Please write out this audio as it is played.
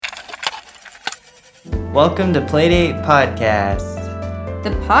Welcome to Playdate Podcast. The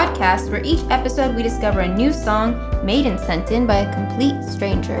podcast where each episode we discover a new song made and sent in by a complete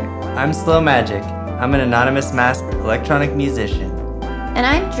stranger. I'm Slow Magic. I'm an anonymous masked electronic musician. And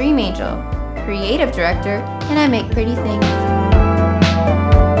I'm Dream Angel, creative director, and I make pretty things.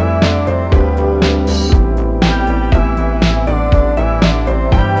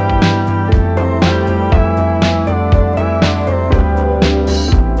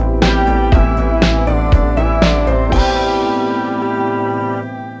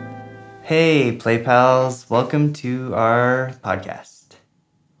 Hey, Play Pals. Welcome to our podcast.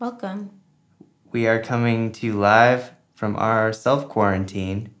 Welcome. We are coming to you live from our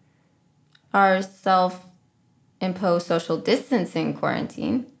self-quarantine. Our self-imposed social distancing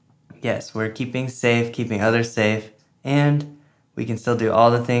quarantine. Yes, we're keeping safe, keeping others safe, and we can still do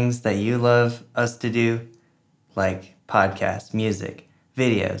all the things that you love us to do, like podcasts, music,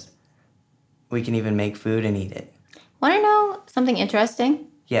 videos. We can even make food and eat it. Want to know something interesting?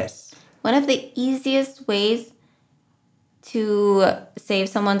 Yes. One of the easiest ways to save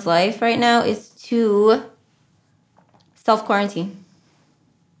someone's life right now is to self-quarantine.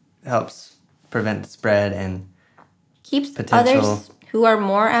 Helps prevent the spread and Keeps potential. others who are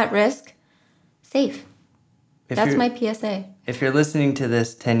more at risk safe. If That's you're- my PSA. If you're listening to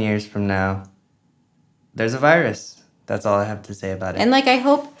this 10 years from now, there's a virus. That's all I have to say about it. And I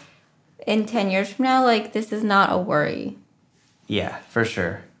hope in 10 years from now, this is not a worry. Yeah, for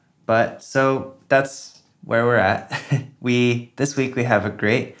sure. But so that's where we're at. This week we have a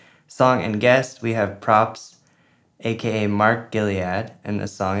great song and guest. We have Props, aka Mark Gilead, and the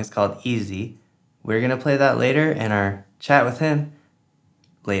song is called Easy. We're going to play that later and our chat with him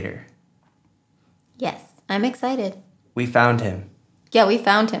later. Yes, I'm excited. We found him. Yeah, we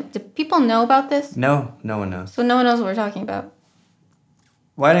found him. Do people know about this? No one knows. So no one knows what we're talking about.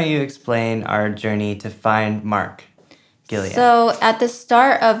 Why don't you explain our journey to find Mark Gilead? So at the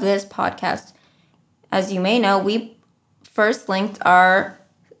start of this podcast, as you may know, we first linked our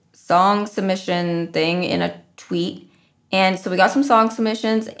song submission thing in a tweet. And so we got some song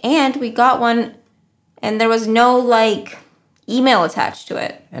submissions and we got one and there was no email attached to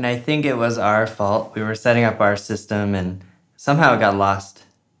it. And I think it was our fault. We were setting up our system and somehow it got lost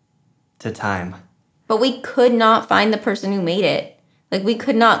to time. But we could not find the person who made it. We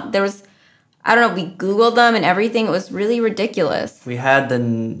could not, there was, I don't know, we Googled them and everything. It was really ridiculous. We had the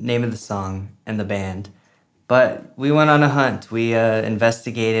name of the song and the band, but we went on a hunt. We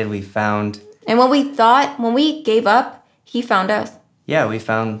investigated, we found... And when we gave up, he found us. Yeah, we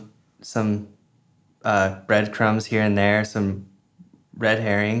found some breadcrumbs here and there, some red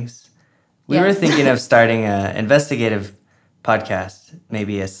herrings. We were thinking of starting an investigative podcast,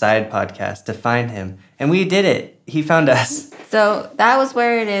 maybe a side podcast to find him. And we did it. He found us. So that was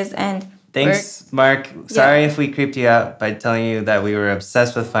where it is. And thanks, Mark. Sorry if we creeped you out by telling you that we were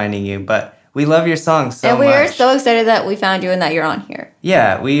obsessed with finding you, but we love your songs so much. And we are so excited that we found you and that you're on here.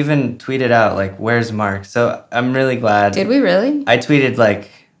 Yeah, we even tweeted out, where's Mark? So I'm really glad. Did we really? I tweeted,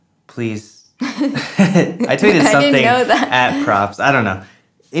 please. I tweeted I something didn't know that. at Props. I don't know.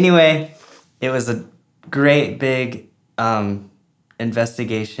 Anyway, it was a great big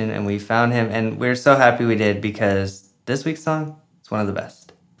investigation, and we found him, and we're so happy we did because this week's song is one of the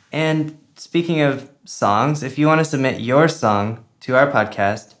best. And speaking of songs, if you want to submit your song to our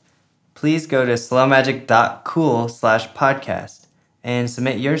podcast, please go to slowmagic.cool/podcast and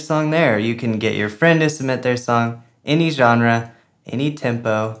submit your song there. You can get your friend to submit their song, any genre, any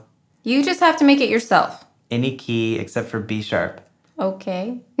tempo, You just have to make it yourself. any key except for B sharp.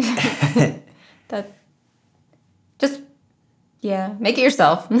 Okay. Make it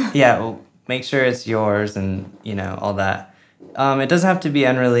yourself. Yeah, well, make sure it's yours and, all that. It doesn't have to be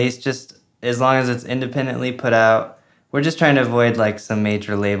unreleased, just as long as it's independently put out. We're just trying to avoid, some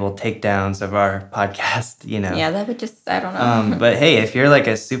major label takedowns of our podcast, Yeah, that would just, I don't know. But hey, if you're a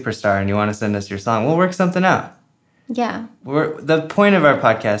superstar and you want to send us your song, we'll work something out. Yeah. The point of our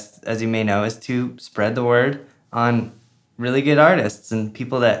podcast, as you may know, is to spread the word on really good artists and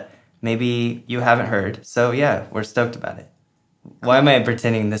people that maybe you haven't heard. So yeah, we're stoked about it. Why am I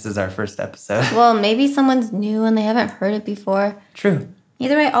pretending this is our first episode? Well, maybe someone's new and they haven't heard it before. True.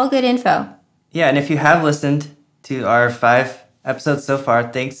 Either way, all good info. Yeah, and if you have listened to our 5 episodes so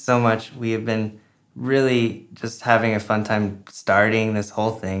far, thanks so much. We have been really just having a fun time starting this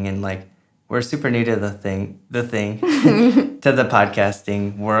whole thing, and we're super new to the thing to the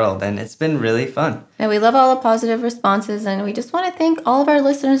podcasting world, and it's been really fun. And we love all the positive responses, and we just want to thank all of our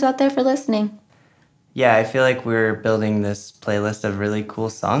listeners out there for listening. Yeah, I feel like we're building this playlist of really cool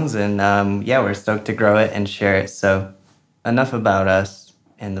songs, and we're stoked to grow it and share it. So enough about us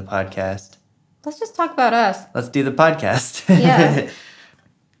and the podcast. Let's just talk about us. Let's do the podcast. Yeah.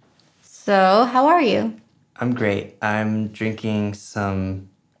 So, how are you? I'm great. I'm drinking some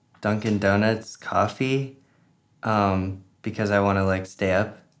Dunkin' Donuts coffee because I want to like stay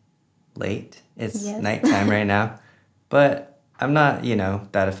up late. It's Yes. nighttime right now, but I'm not,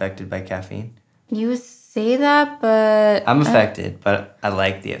 that affected by caffeine. You say that, but... I'm affected, but I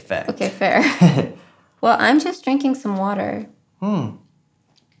like the effect. Okay, fair. Well, I'm just drinking some water.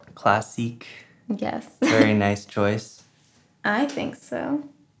 Classique. Yes. Very nice choice. I think so.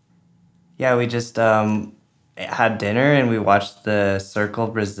 Yeah, we just had dinner and we watched The Circle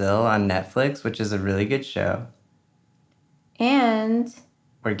Brazil on Netflix, which is a really good show. And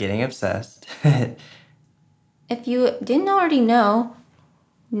We're getting obsessed. if you didn't already know,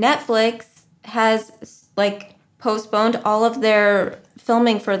 Netflix has postponed all of their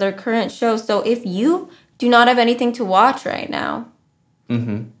filming for their current show. So if you do not have anything to watch right now,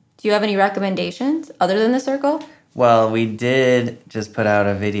 do you have any recommendations other than The Circle? Well, we did just put out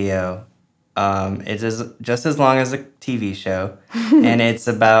a video. It is just as long as a TV show, and it's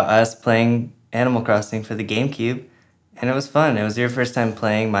about us playing Animal Crossing for the GameCube, and it was fun. It was your first time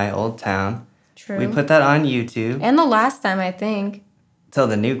playing My Old Town. True. We put that on YouTube. And the last time, I think. Till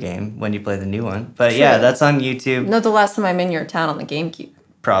the new game, when you play the new one. But True. yeah, that's on YouTube. No, the last time I'm in your town on the GameCube.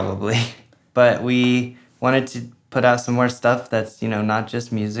 Probably. But we wanted to put out some more stuff that's, not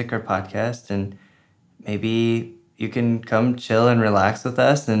just music or podcast, and maybe you can come chill and relax with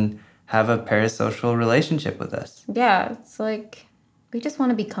us and have a parasocial relationship with us. Yeah, it's like we just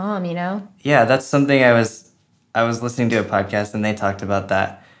want to be calm, Yeah, that's something I was listening to a podcast and they talked about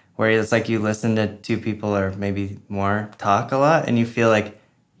that, where it's like you listen to two people or maybe more talk a lot and you feel like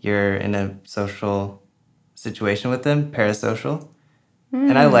you're in a social situation with them, parasocial.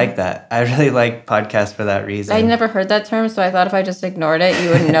 And I like that. I really like podcasts for that reason. I never heard that term, so I thought if I just ignored it, you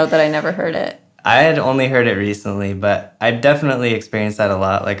wouldn't know that I never heard it. I had only heard it recently, but I definitely experienced that a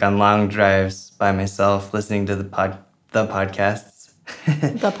lot, like on long drives by myself, listening to the podcasts.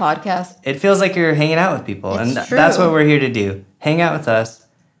 The podcast. It feels like you're hanging out with people, It's and true. that's what we're here to do. Hang out with us,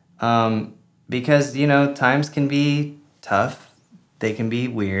 because, times can be tough. They can be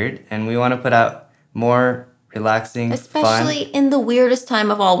weird, and we want to put out more relaxing, Especially fun. in the weirdest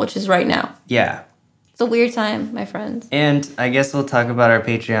time of all, which is right now. Yeah. It's a weird time, my friends. And I guess we'll talk about our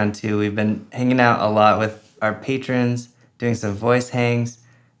Patreon too. We've been hanging out a lot with our patrons, doing some voice hangs.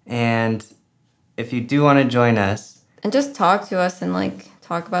 And if you do want to join us, And just talk to us and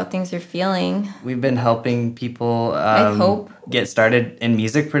talk about things you're feeling. we've been helping people I hope. get started in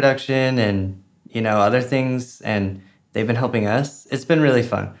music production and, other things. And they've been helping us. It's been really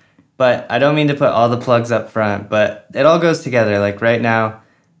fun. But I don't mean to put all the plugs up front, but it all goes together. Like right now,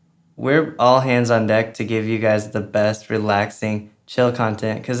 we're all hands on deck to give you guys the best, relaxing, chill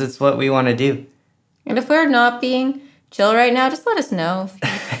content because it's what we want to do. And if we're not being chill right now, just let us know.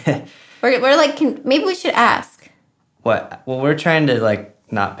 Maybe we should ask. What? Well, we're trying to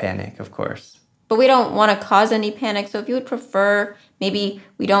not panic, of course. But we don't want to cause any panic. So if you would prefer, maybe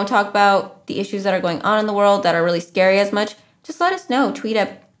we don't talk about the issues that are going on in the world that are really scary as much, just let us know. Tweet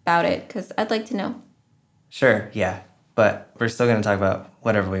about it because I'd like to know. Sure, yeah. But we're still going to talk about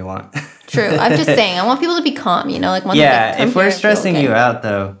whatever we want. True. I'm just saying, I want people to be calm, once Yeah, they come if here we're and feel stressing okay. you out,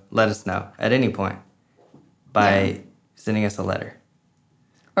 though, let us know at any point by sending us a letter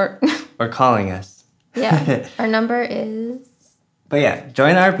or calling us. Yeah. Our number is... But yeah,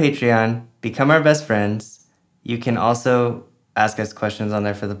 join our Patreon, become our best friends. You can also ask us questions on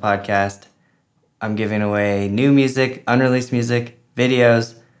there for the podcast. I'm giving away new music, unreleased music,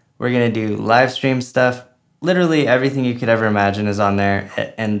 videos. We're going to do live stream stuff. Literally everything you could ever imagine is on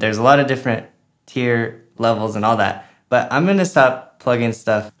there. And there's a lot of different tier levels and all that. But I'm going to stop plugging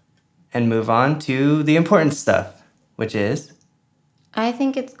stuff and move on to the important stuff, which is... I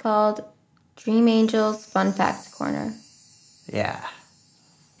think it's called Dream Angels Fun Facts Corner. Yeah.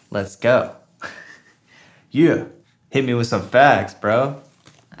 Let's go. Yeah. Hit me with some facts, bro.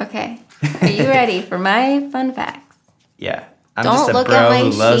 Okay. Are you ready for my fun facts? Yeah. I'm Don't just a look bro at my who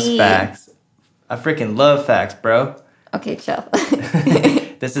loves sheet. facts. I freaking love facts, bro. Okay, chill.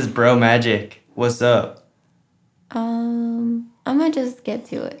 This is bro magic. What's up? I'm gonna just get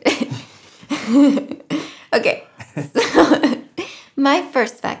to it. Okay. So, my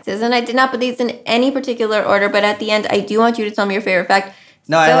first fact is, and I did not put these in any particular order, but at the end, I do want you to tell me your favorite fact.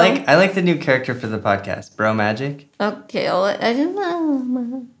 No, I like the new character for the podcast, bro magic. Okay, I didn't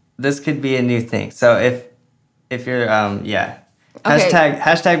know. This could be a new thing. So if you're yeah. Okay.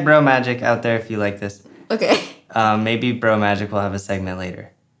 Hashtag bro magic out there if you like this. Okay. Maybe bro magic will have a segment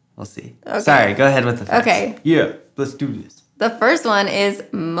later. We'll see. Okay. Sorry, go ahead with the facts. Okay. Yeah, let's do this. The first one is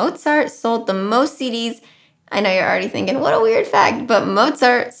Mozart sold the most CDs. I know you're already thinking, what a weird fact, but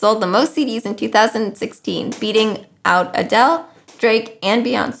Mozart sold the most CDs in 2016, beating out Adele, Drake, and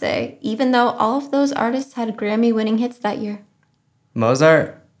Beyonce, even though all of those artists had Grammy-winning hits that year.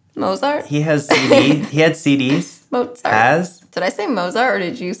 Mozart? He has CDs. He had CDs? Mozart. Did I say Mozart or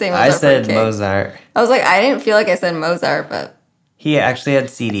did you say Mozart? I said Mozart. I was like, I didn't feel like I said Mozart, but... He actually had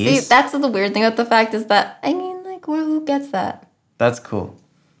CDs? See, that's the weird thing about the fact is that, I mean, like, who gets that? That's cool.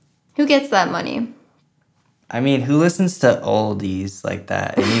 Who gets that money? I mean, who listens to oldies like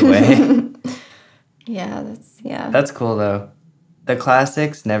that anyway? Yeah. That's cool, though. The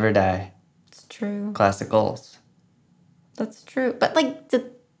classics never die. It's true. Classicals. That's true. But, like,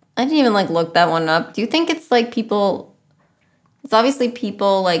 I didn't even, like, look that one up. Do you think it's, like, people... It's obviously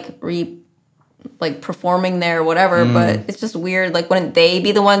people, like, performing there or whatever, but it's just weird. Like, wouldn't they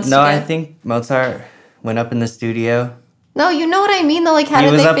be the ones No, I think Mozart went up in the studio. No, you know what I mean, though? Like, how did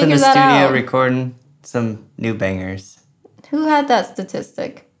they He was up in figure the that studio out? recording some new bangers. Who had that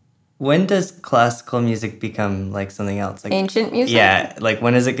statistic? When does classical music become, like, something else? Like, Ancient music? Yeah, like,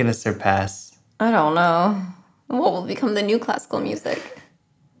 when is it going to surpass? I don't know. What will become the new classical music?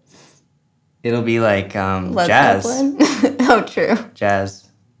 It'll be like Led jazz. Zeppelin? Oh, true. Jazz.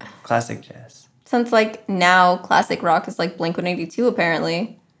 Classic jazz. Since, like, now classic rock is, like, Blink-182,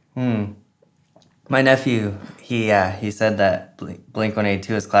 apparently. My nephew, he said that Blink-182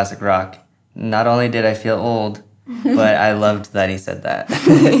 is classic rock. Not only did I feel old, but I loved that he said that.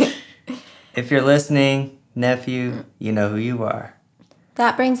 If you're listening, nephew, you know who you are.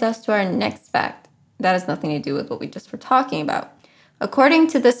 That brings us to our next fact. That has nothing to do with what we just were talking about. According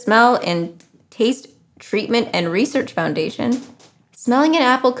to the Smell and Taste Treatment and Research Foundation, smelling an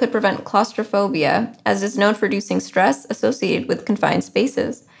apple could prevent claustrophobia, as it is known for reducing stress associated with confined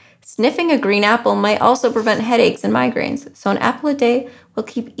spaces. Sniffing a green apple might also prevent headaches and migraines, so an apple a day will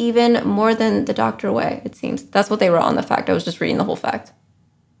keep even more than the doctor away, it seems. That's what they wrote on the fact. I was just reading the whole fact.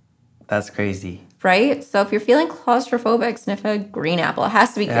 That's crazy. Right? So if you're feeling claustrophobic, sniff a green apple. It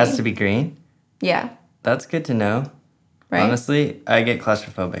has to be green. It has to be green? Yeah. That's good to know. Right? Honestly, I get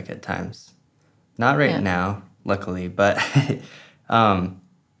claustrophobic at times. Not right now, luckily, but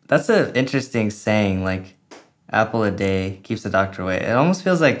that's an interesting saying, like, apple a day keeps the doctor away. It almost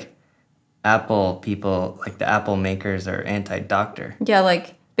feels like Apple people, like the Apple makers, are anti-doctor. Yeah,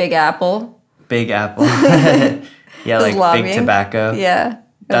 like Big Apple. Big Apple. Yeah, like lobbying. Big Tobacco. Yeah.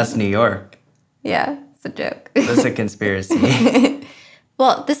 That's New York. Yeah, it's a joke. That's a conspiracy.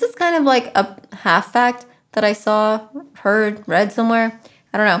 Well, this is kind of like a half fact that I saw, heard, read somewhere.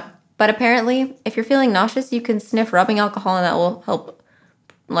 I don't know. But apparently, if you're feeling nauseous, you can sniff rubbing alcohol and that will help,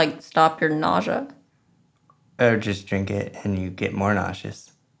 like, stop your nausea. Or just drink it and you get more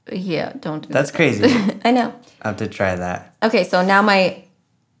nauseous. Yeah, don't do that. That's crazy. I know. I have to try that. Okay, so now my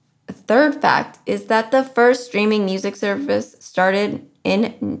third fact is that the first streaming music service started in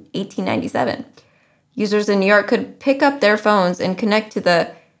 1897. Users in New York could pick up their phones and connect to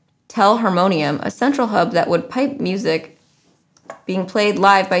the Telharmonium, a central hub that would pipe music being played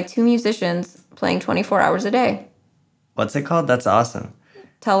live by two musicians playing 24 hours a day. What's it called? That's awesome.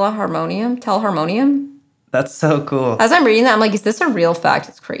 Telharmonium? That's so cool. As I'm reading that, I'm like, is this a real fact?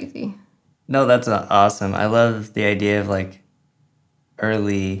 It's crazy. No, that's awesome. I love the idea of, like,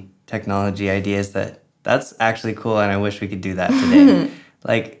 early technology ideas. That's actually cool, and I wish we could do that today.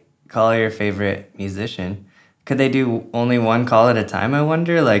 Like, call your favorite musician. Could they do only one call at a time, I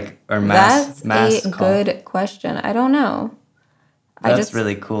wonder? Like, or mass That's a call? good question. I don't know. That's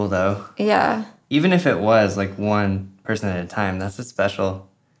really cool, though. Yeah. Even if it was, like, one person at a time, that's a special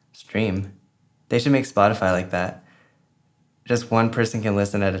stream. They should make Spotify like that. Just one person can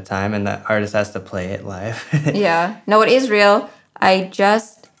listen at a time, and the artist has to play it live. Yeah. No, it is real. I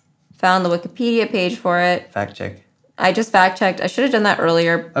just found the Wikipedia page for it. Fact check. I just fact checked. I should have done that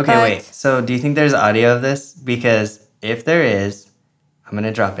earlier. Okay, wait. So do you think there's audio of this? Because if there is, I'm going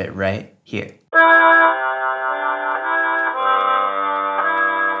to drop it right here.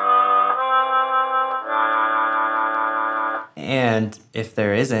 And if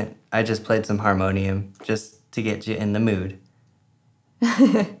there isn't, I just played some harmonium just to get you in the mood.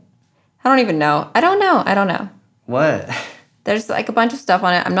 I don't even know. I don't know. What? There's like a bunch of stuff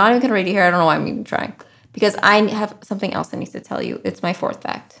on it. I'm not even going to read it here. I don't know why I'm even trying. Because I have something else I need to tell you. It's my fourth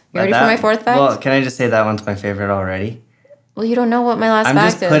fact. You ready for my fourth fact? Well, can I just say that one's my favorite already? Well, you don't know what my last fact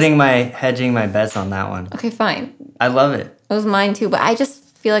is. I'm just hedging my bets on that one. Okay, fine. I love it. It was mine too, but I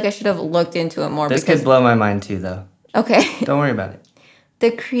just feel like I should have looked into it more. This could blow my mind too, though. Okay. Don't worry about it.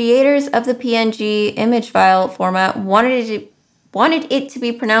 The creators of the PNG image file format wanted it to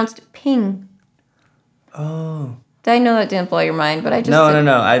be pronounced ping. Oh. I know that didn't blow your mind, but I just No.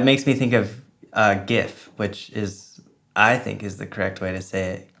 It makes me think of GIF, which is, I think, is the correct way to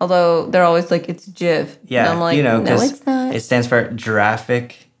say it. Although they're always like, it's GIF. Yeah, and I'm like, no, no, it's not. it stands for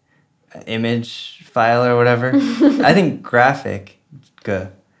graphic image file or whatever. I think graphic,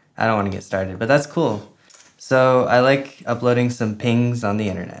 good. I don't want to get started, but that's cool. So I like uploading some pings on the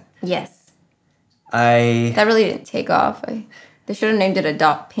internet. Yes. That really didn't take off. They should have named it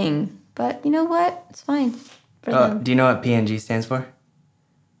a .ping, but you know what? It's fine. Do you know what PNG stands for?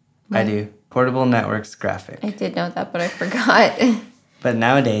 What? I do. Portable Networks Graphic. I did know that, but I forgot. But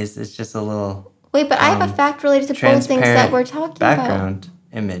nowadays, it's just a little... Wait, but I have a fact related to both things that we're talking background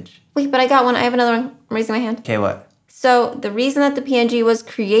image. Wait, but I got one. I have another one. I'm raising my hand. Okay, what? So the reason that the PNG was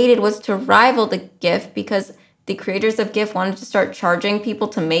created was to rival the GIF because the creators of GIF wanted to start charging people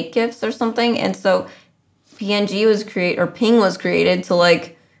to make GIFs or something. And so Ping was created to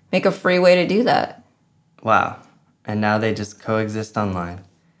like make a free way to do that. Wow. And now they just coexist online.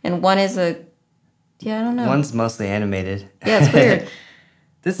 And one is I don't know. One's mostly animated. Yeah, it's weird.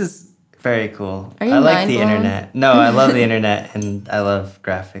 This is very cool. Are you I like the mind-blown? internet. No, I love the internet and I love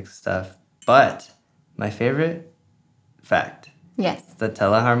graphics stuff. But my favorite fact. Yes. The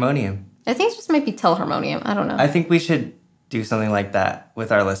teleharmonium. I think it just might be teleharmonium. I don't know. I think we should do something like that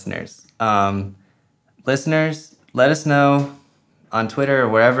with our listeners. Listeners, let us know on Twitter or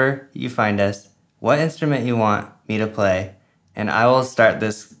wherever you find us what instrument you want me to play, and I will start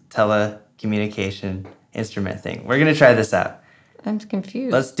this telecommunication instrument thing. We're going to try this out. I'm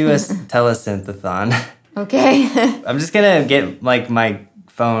confused. Let's do a telesynth-a-thon. Okay. I'm just going to get like my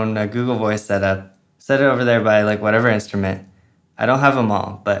phone, a Google Voice set up, set it over there by like whatever instrument. I don't have them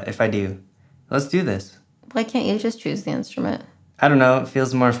all, but if I do, let's do this. Why can't you just choose the instrument? I don't know. It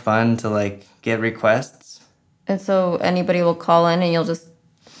feels more fun to like get requests. And so anybody will call in and you'll just...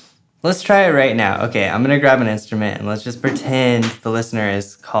 Let's try it right now. Okay, I'm going to grab an instrument and let's just pretend the listener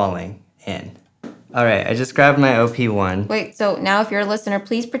is calling in. All right, I just grabbed my OP1. Wait, so now if you're a listener,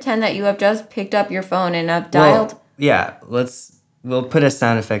 please pretend that you have just picked up your phone and have dialed... Well, yeah, we'll put a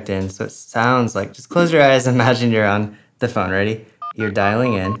sound effect in so it sounds like... Just close your eyes, imagine you're on the phone. Ready? You're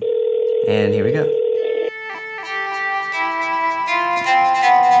dialing in, and here we go.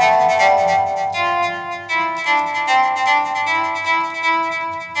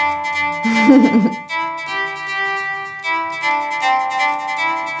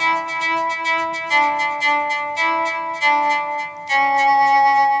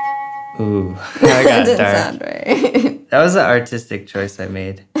 Ooh, I got That didn't dark. sound right. That was an artistic choice I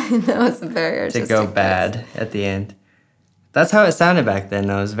made That was a very to artistic go choice. bad at the end. That's how it sounded back then,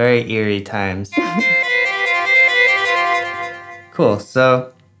 though. It was very eerie times. Cool,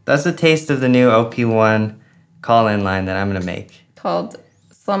 so that's a taste of the new OP1 call-in line that I'm going to make. Called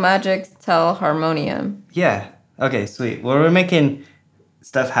Slumagic's Telharmonium. Yeah, okay, sweet. Well, we're making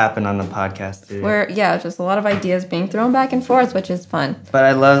stuff happen on the podcast today. Just a lot of ideas being thrown back and forth, which is fun. But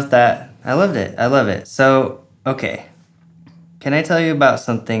I love that. I loved it. I love it. So, okay. Can I tell you about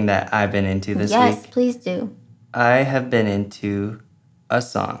something that I've been into this week? Yes, please do. I have been into a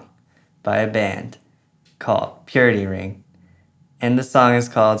song by a band called Purity Ring. And the song is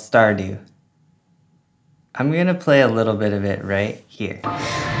called Stardew. I'm going to play a little bit of it right here.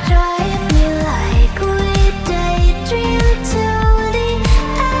 Drive me like we daydream to the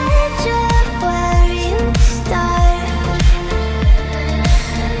edge of where you start.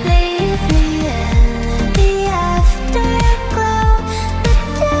 Leave me in the afterglow, the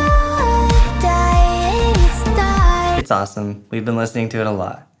dew of dying stars. It's awesome. We've been listening to it a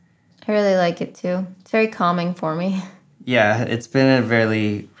lot. I really like it too. It's very calming for me. Yeah, it's been a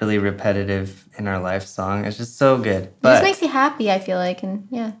really, really repetitive in our life song. It's just so good. It But just makes you happy, I feel like, and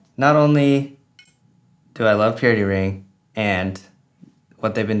yeah. not only do I love Purity Ring and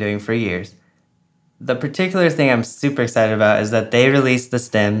what they've been doing for years, the particular thing I'm super excited about is that they released the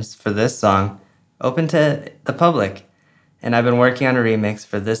stems for this song open to the public. And I've been working on a remix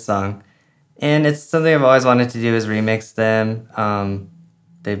for this song. And it's something I've always wanted to do is remix them.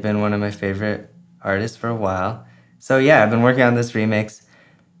 They've been one of my favorite artists for a while. So yeah, I've been working on this remix.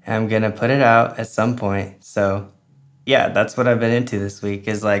 I'm going to put it out at some point. So yeah, that's what I've been into this week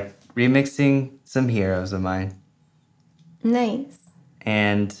is like remixing some heroes of mine. Nice.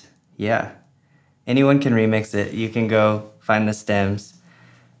 And yeah, anyone can remix it. You can go find the stems,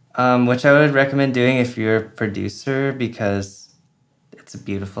 which I would recommend doing if you're a producer because it's a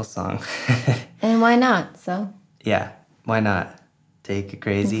beautiful song. And why not? So Yeah, why not? Take a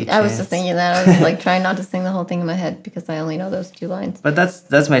crazy I was chance. just thinking that. I was like trying not to sing the whole thing in my head because I only know those two lines. But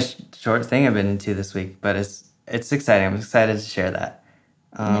that's my short thing I've been into this week. But it's exciting. I'm excited to share that.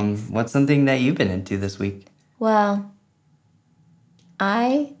 Nice. What's something that you've been into this week? Well,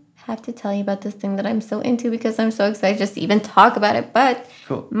 I have to tell you about this thing that I'm so into because I'm so excited just to even talk about it. But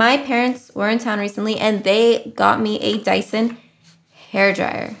Cool. my parents were in town recently and they got me a Dyson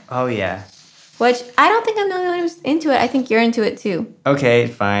hairdryer, Oh, yeah. which I don't think I'm the only one who's into it. I think you're into it too. Okay,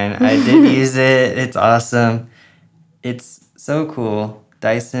 fine. I did use it. It's awesome. It's so cool.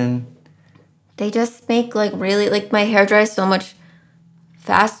 Dyson. They just make like really, like my hair dries so much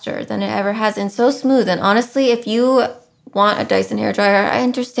faster than it ever has and so smooth. And honestly, if you want a Dyson hairdryer, I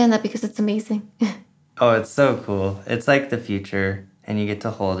understand that because it's amazing. Oh, it's so cool. It's like the future, and you get to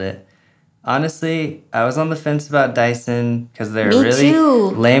hold it. Honestly, I was on the fence about Dyson because they're Me really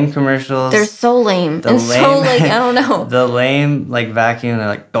too. lame commercials. They're so lame. The And so lame- like, I don't know. The lame like vacuum. They're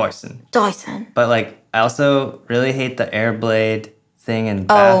like Dyson, Dyson. but like I also really hate the air blade thing in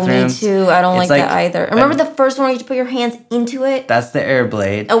Oh, me bathrooms. too. I don't It's like that either. Remember the first one where you had to put your hands into it? That's the air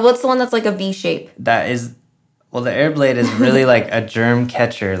blade. Oh, what's the one that's like a V shape? That is, well, the air blade is really like a germ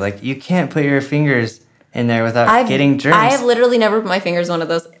catcher. Like you can't put your fingers in there without getting germs. I have literally never put my fingers in one of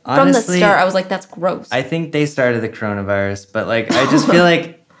those. From Honestly, the start, I was like, that's gross. I think they started the coronavirus, but like I just feel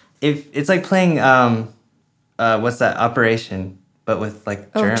like if it's like playing what's that, Operation, but with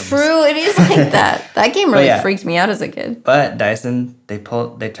like oh, germs. true. It is like that. That game really yeah. freaked me out as a kid. But Dyson, they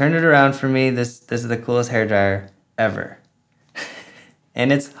turned it around for me. This is the coolest hairdryer ever.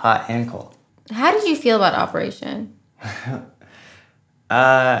 And it's hot and cold. How did you feel about Operation?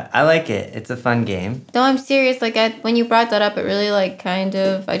 I like it. It's a fun game. No, I'm serious. Like, when you brought that up, it really, like, kind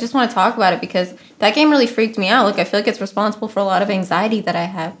of... I just want to talk about it because that game really freaked me out. Like, I feel like it's responsible for a lot of anxiety that I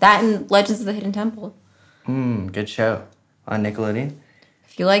have. That and Legends of the Hidden Temple. Good show on Nickelodeon.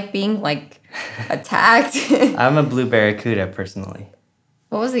 If you like being, like, attacked... I'm a Blue Barracuda, personally.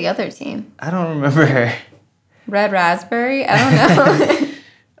 What was the other team? I don't remember. Red Raspberry? I don't know.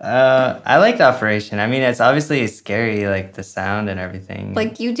 I liked Operation. I mean, it's obviously scary, like the sound and everything.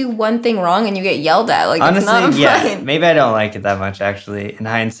 Like, you do one thing wrong and you get yelled at. Like, honestly, it's not yeah. fun. Maybe I don't like it that much, actually, in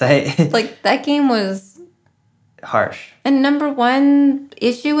hindsight. Like, that game was... harsh. And number one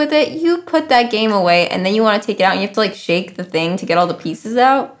issue with it, you put that game away and then you want to take it out and you have to, like, shake the thing to get all the pieces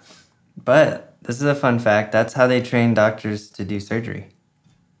out. But this is a fun fact. That's how they train doctors to do surgery.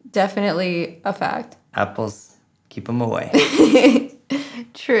 Definitely a fact. Apples, keep them away.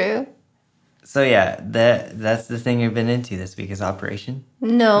 True. So yeah, that's the thing you've been into this week is Operation.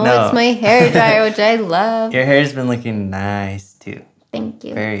 No, No. it's my hair dryer, which I love. Your hair's been looking nice too. Thank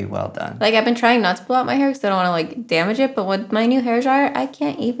you. Very well done. Like, I've been trying not to pull out my hair because I don't want to, like, damage it. But with my new hair dryer, I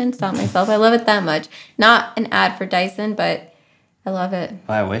can't even stop myself. I love it that much. Not an ad for Dyson, but I love it.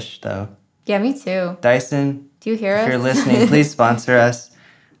 I wish though. Yeah, me too. Dyson, Do you hear us? if you're listening, please sponsor us.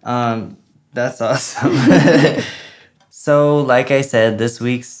 That's awesome. So, like I said, this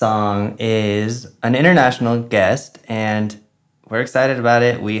week's song is an international guest, and we're excited about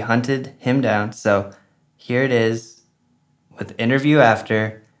it. We hunted him down. So, here it is with Interview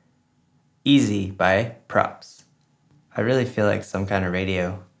After, Easy by Props. I really feel like some kind of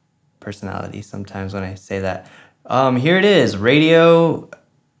radio personality sometimes when I say that. Here it is, Radio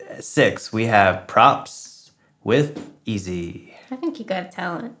 6. We have Props with Easy. I think you got a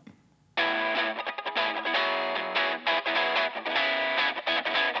talent.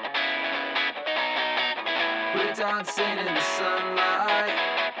 We're dancing in the sunlight.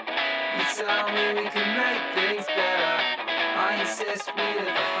 You tell me we can make things better. I insist we live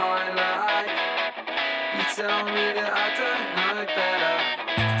a high life. You tell me that I don't know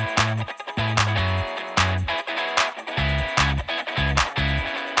better.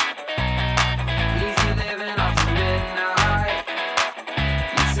 Easy living after midnight.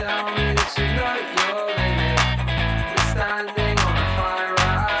 You tell me that you know your limit. We're standing on a high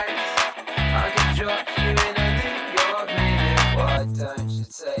rise. I could drop you in a New York minute. Why don't you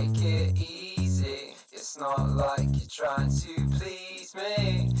take it easy? It's not like you're trying to please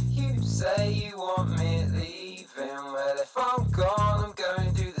me. You say you want me leaving. Well, if I'm gone, I'm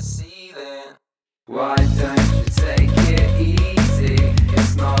going through the ceiling. Why don't you take it easy?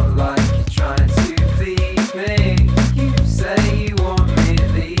 It's not like you're trying to please me. You say you want me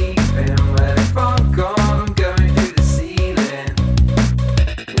leaving. Well, if I'm gone, I'm going through the ceiling.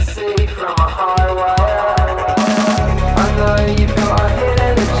 You see from a highway. I know you've got a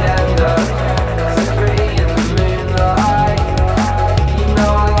hidden agenda. It's pretty in the moonlight. You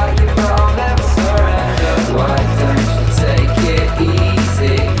know I like it, but I'll never surrender. Why don't you take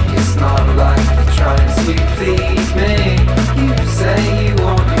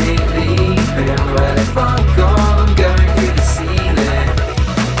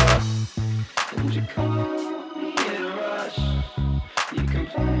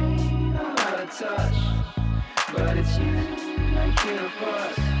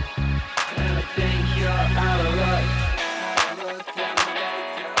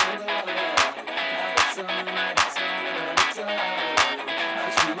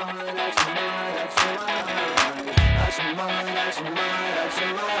Why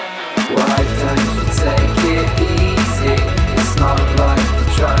don't you take it easy? It's not like you're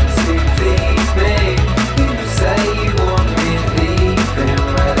trying to please me. You say you want me leaving.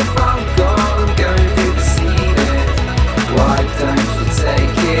 Well, if I'm gone, I'm going through the ceiling. Why don't you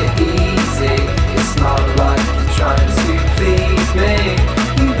take it easy? It's not like you're trying to please me.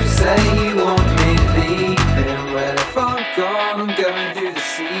 You say you want me leaving. Well, if I'm gone, I'm going through the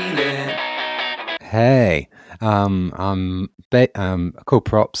ceiling. Hey, I'm called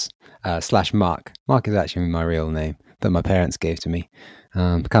Props / Mark. Mark is actually my real name that my parents gave to me.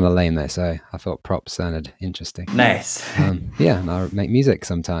 Kind of lame though, so I thought Props sounded interesting. Nice. Yeah, and I make music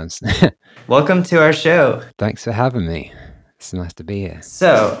sometimes. Welcome to our show. Thanks for having me. It's nice to be here.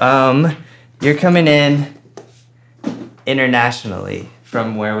 So, you're coming in internationally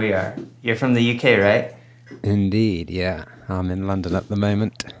from where we are. You're from the UK, right? Indeed, yeah. I'm in London at the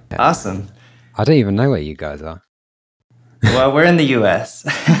moment. Awesome. I don't even know where you guys are. Well, we're in the US.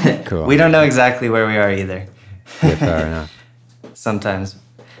 Cool. We don't know exactly where we are either. Yeah, fair enough. Sometimes.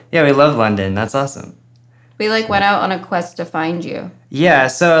 Yeah, we love London. That's awesome. We went out on a quest to find you. Yeah,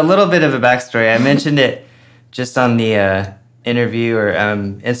 so a little bit of a backstory. I mentioned it just on the interview or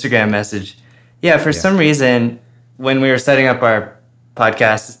Instagram message. Yeah, for some reason, when we were setting up our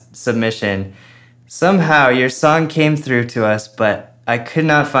podcast submission, somehow your song came through to us, but I could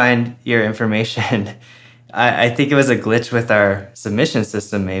not find your information. I think it was a glitch with our submission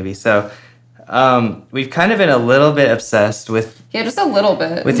system, maybe. So we've kind of been a little bit obsessed with Yeah, just a little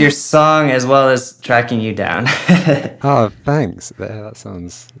bit. your song as well as tracking you down. Oh, thanks. That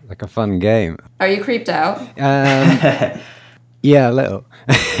sounds like a fun game. Are you creeped out? Yeah, a little.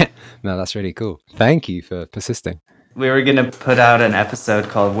 No, that's really cool. Thank you for persisting. We were going to put out an episode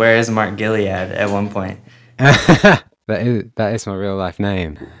called Where is Mark Gilead at one point. That is my real life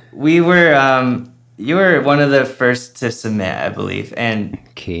name. We were, you were one of the first to submit, I believe. And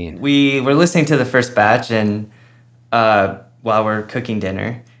Keen. we were listening to the first batch and while we're cooking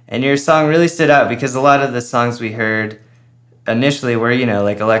dinner. And your song really stood out because a lot of the songs we heard initially were,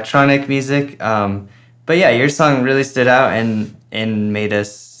 electronic music. But yeah, your song really stood out and made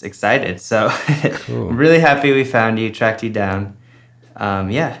us excited. So Cool. I'm really happy we found you, tracked you down.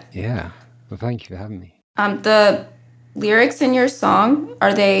 Yeah. Yeah. Well, thank you for having me. The lyrics in your song,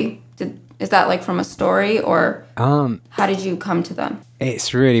 is that from a story or how did you come to them?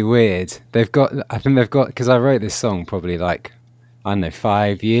 It's really weird. I think they've got, because I wrote this song probably I don't know,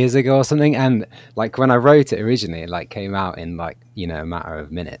 5 years ago or something. And when I wrote it originally, it came out in a matter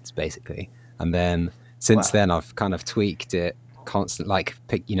of minutes basically. And then since then I've kind of tweaked it constantly,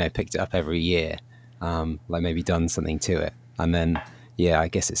 picked it up every year, maybe done something to it. And then, yeah, I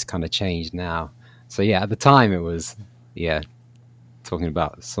guess it's kind of changed now. So yeah, at the time it was, talking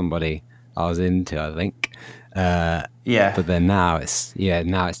about somebody I was into, I think. Yeah. But then now it's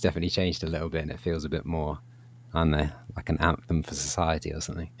definitely changed a little bit and it feels a bit more, I don't know, like an anthem for society or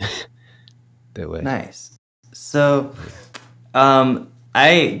something. Bit weird. Nice. So,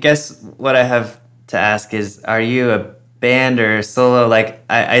 I guess what I have to ask is, are you a band or a solo?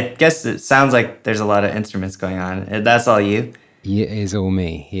 I guess it sounds like there's a lot of instruments going on. That's all you? Yeah, it is all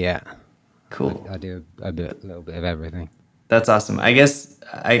me, yeah. Cool. I do a little bit of everything. That's awesome. I guess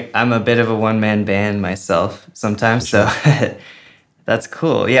I'm a bit of a one-man band myself sometimes, so that's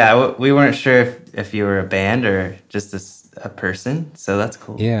cool. Yeah, we weren't sure if you were a band or just a person, so that's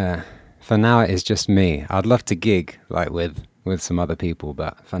cool. Yeah, for now it is just me. I'd love to gig with some other people,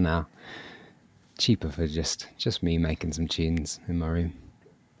 but for now, cheaper for just me making some tunes in my room.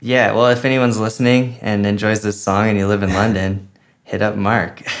 Yeah, well, if anyone's listening and enjoys this song and you live in London, hit up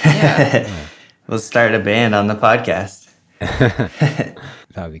Mark. Yeah. We'll start a band on the podcast.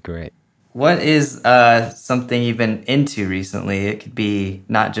 That'd be great. What is something you've been into recently? It could be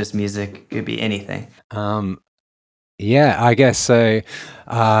not just music, it could be anything. Yeah, I guess so.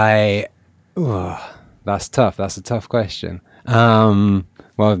 That's tough. That's a tough question. What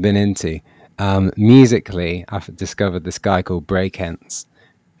I've been into. Musically, I've discovered this guy called Breakence,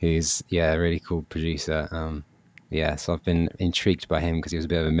 who's, a really cool producer. So I've been intrigued by him because he was a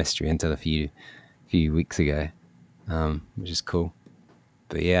bit of a mystery until a few weeks ago, which is cool.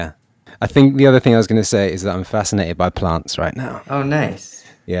 But yeah, I think the other thing I was going to say is that I'm fascinated by plants right now. Oh, nice.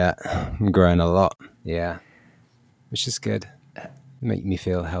 Yeah, I'm growing a lot. Yeah, which is good. Make me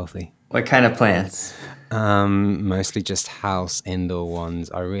feel healthy. What kind of plants? Mostly just house indoor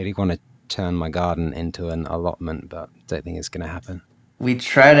ones. I really want to turn my garden into an allotment, but don't think it's going to happen. We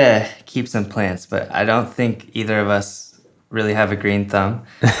try to keep some plants, but I don't think either of us really have a green thumb.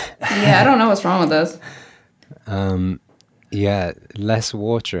 Yeah, I don't know what's wrong with this. Yeah, less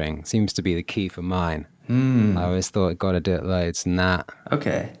watering seems to be the key for mine. I always thought gotta do it loads. Nah,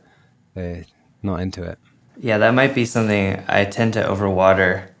 Okay. they're not into it. Yeah, that might be something I tend to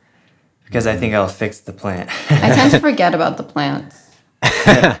overwater because I think I'll fix the plant. I tend to forget about the plants.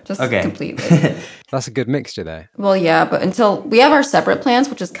 Just Okay. completely. That's a good mixture though. Well, yeah, but until we have our separate plants,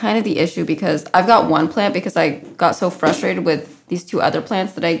 which is kind of the issue because I've got one plant because I got so frustrated with these two other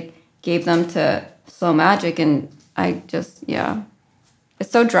plants that I gave them to Slow Magic, and I just, yeah.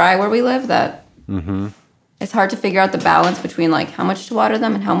 It's so dry where we live that it's hard to figure out the balance between like how much to water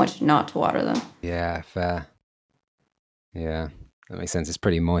them and how much not to water them. Yeah, fair. Yeah, that makes sense. It's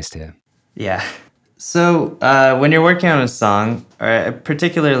pretty moist here. Yeah. So when you're working on a song, or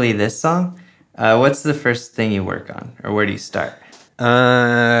particularly this song, what's the first thing you work on, or where do you start?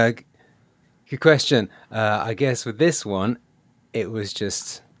 Good question. I guess with this one, it was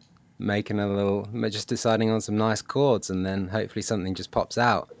just just deciding on some nice chords, and then hopefully something just pops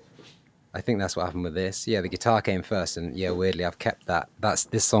out. I think that's what happened with this. Yeah, the guitar came first, and yeah, weirdly, I've kept that.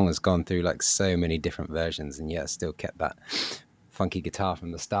 This song has gone through like so many different versions, and yeah, still kept that funky guitar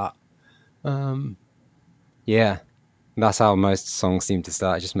from the start. Yeah, that's how most songs seem to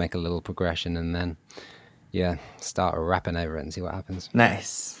start. Just make a little progression, and then yeah, start rapping over it and see what happens.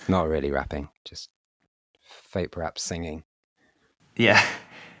 Nice. Not really rapping, just fake rap singing. Yeah.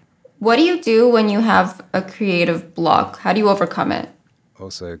 What do you do when you have a creative block? How do you overcome it?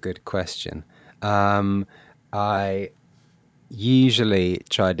 Also a good question. I usually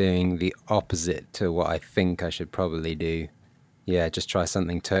try doing the opposite to what I think I should probably do. Yeah, just try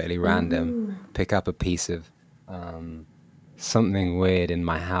something totally random. Pick up a piece of something weird in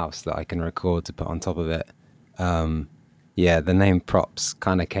my house that I can record to put on top of it. Yeah, the name Props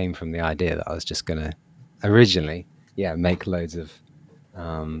kind of came from the idea that I was just gonna originally, make loads of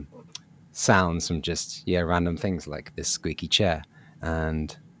sounds from just random things like this squeaky chair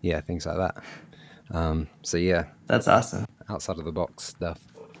and things like that. So yeah, That's awesome. outside of the box stuff,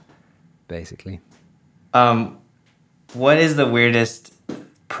 basically. What is the weirdest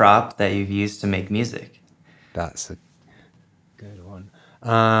prop that you've used to make music? That's a good one.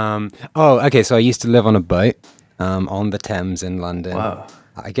 Okay. So I used to live on a boat on the Thames in London. Wow.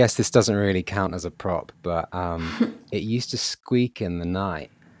 I guess this doesn't really count as a prop, but it used to squeak in the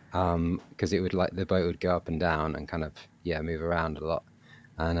night because it would the boat would go up and down and kind of move around a lot.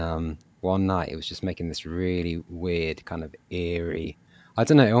 And one night it was just making this really weird kind of eerie. I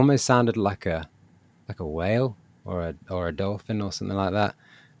don't know. It almost sounded like a whale or a dolphin or something like that.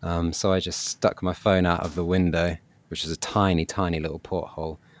 So I just stuck my phone out of the window, which is a tiny, tiny little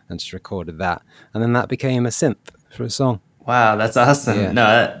porthole, and just recorded that. And then that became a synth for a song. Wow, that's awesome. Yeah.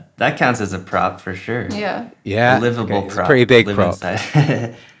 No, that counts as a prop for sure. Yeah. Yeah. A livable okay, it's a prop. pretty big Live prop.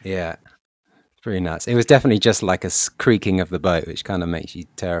 inside. Yeah. Pretty nuts. It was definitely just like a creaking of the boat, which kind of makes you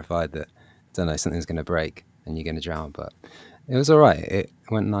terrified that, I don't know, something's going to break and you're going to drown. But it was all right. It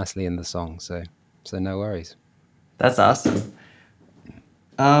went nicely in the song. So no worries. That's awesome.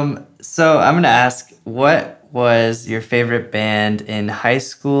 So I'm gonna ask, what was your favorite band in high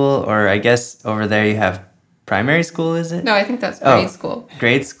school, or I guess over there you have primary school, is it? No, I think that's Oh. grade school.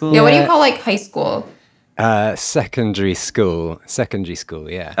 Grade school? Yeah, what do you call like high school? Secondary school.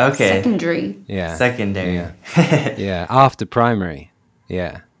 Yeah. Okay. Secondary. Yeah. Secondary. Yeah. Yeah. After primary.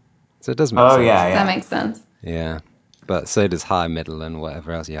 Yeah. So it does make Oh, sense. yeah. That makes sense. Yeah. But so does high, middle, and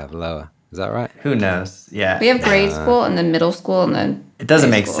whatever else you have lower. Is that right? Who knows? Yeah. We have grade school and then middle school and then It doesn't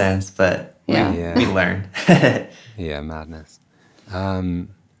high make school. sense, but Yeah. Yeah. we learn. Yeah, madness.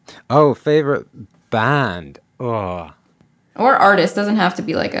 Favorite band. Oh, Or artist doesn't have to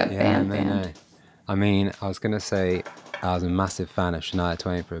be like a yeah, band. no. I mean, I was gonna say I was a massive fan of Shania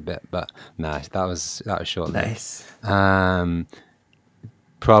Twain for a bit, but no, that was short. Nice.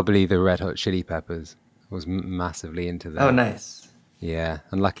 Probably the Red Hot Chili Peppers. Was massively into that. Oh, nice. Yeah,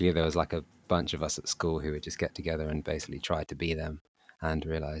 and luckily there was like a bunch of us at school who would just get together and basically try to be them, and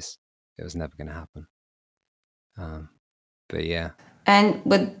realize it was never going to happen. But yeah. And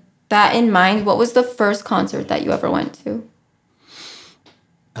with that in mind, what was the first concert that you ever went to?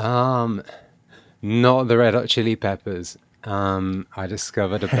 Not the Red Hot Chili Peppers. I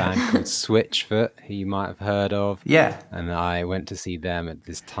discovered a band called Switchfoot, who you might have heard of. Yeah. And I went to see them at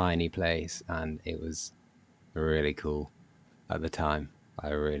this tiny place, and it was really cool at the time. I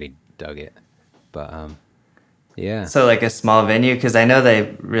really dug it. But yeah. So like a small venue, because I know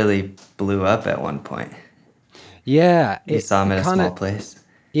they really blew up at one point. Yeah. You saw them in a kinda- small place.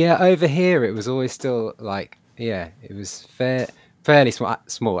 Yeah, over here it was always still like, it was fairly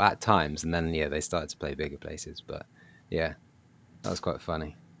small at times, and then they started to play bigger places. But yeah, that was quite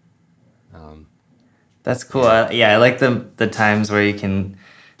funny. That's cool. I like the times where you can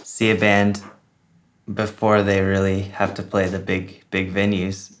see a band before they really have to play the big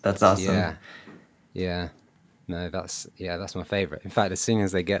venues. That's awesome. Yeah. No, that's my favorite. In fact, as soon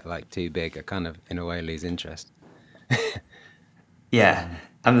as they get like too big, I kind of in a way lose interest. Yeah,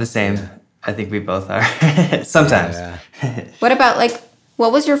 I'm the same. I think we both are. Sometimes. Yeah. What about like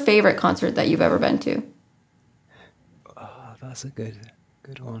what was your favorite concert that you've ever been to? Oh, that's a good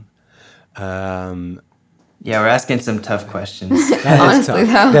one. Yeah, we're asking some tough questions. Honestly,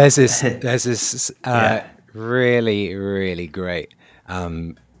 though. There's this Yeah. really, really great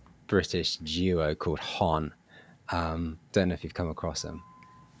British duo called Hon. Don't know if you've come across them.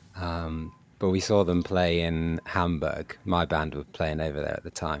 But we saw them play in Hamburg. My band were playing over there at the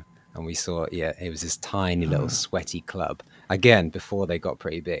time. And we saw, it was this tiny little sweaty club. Again, before they got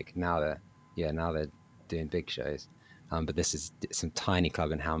pretty big. Now they're doing big shows. But this is some tiny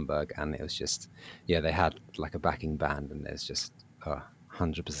club in Hamburg. And it was just, they had like a backing band. And it was just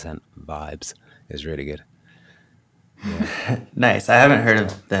 100% vibes. It was really good. Nice. I haven't heard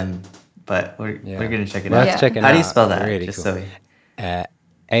of them, but we're going to check it Well, out. let's check it How out. do you spell that? Really Just cool. so we... Honne.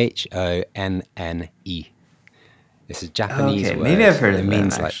 It's a Japanese Okay, word. maybe I've heard of it them,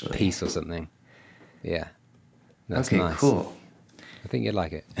 means actually. like peace or something. Yeah. That's Okay, nice. cool. I think you'd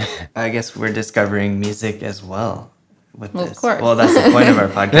like it. I guess we're discovering music as well with Well, this. of course. Well, that's the point of our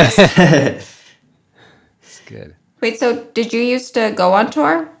podcast. It's good. Wait, so did you used to go on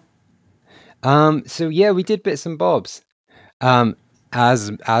tour? So yeah, we did bits and bobs.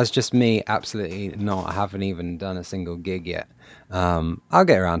 As just me, absolutely not. I haven't even done a single gig yet. I'll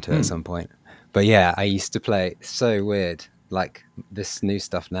get around to it at some point. But yeah, I used to play. So weird. Like this new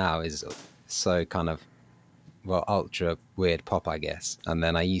stuff now is so kind of ultra weird pop, I guess. And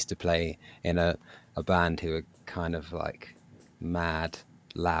then I used to play in a band who were kind of like mad,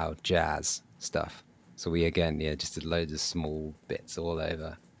 loud jazz stuff. So we again, just did loads of small bits all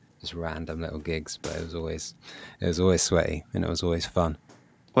over, just random little gigs. But it was always sweaty and it was always fun.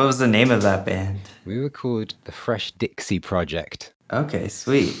 What was the name of that band? We were called the Fresh Dixie Project. Okay,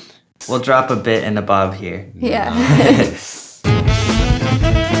 sweet. We'll drop a bit and a bob here. Yeah.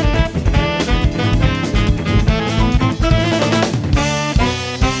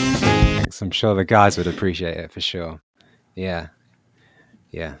 I'm sure the guys would appreciate it for sure. Yeah.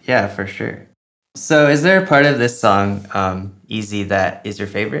 Yeah, for sure. So is there a part of this song, Easy, that is your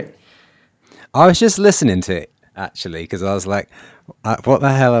favorite? I was just listening to it actually because I was like, "What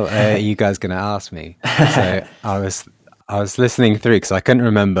the hell are you guys going to ask me?" So I was listening through because I couldn't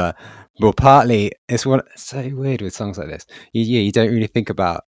remember. Well, partly it's so weird with songs like this. You don't really think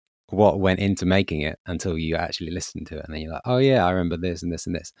about what went into making it until you actually listen to it, and then you're like, "Oh yeah, I remember this and this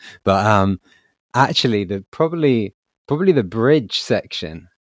and this." But actually, probably the bridge section.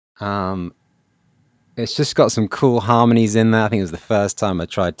 It's just got some cool harmonies in there. I think it was the first time I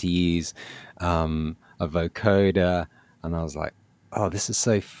tried to use a vocoder, and I was like, "Oh, this is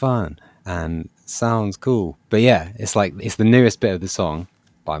so fun and sounds cool." But yeah, it's the newest bit of the song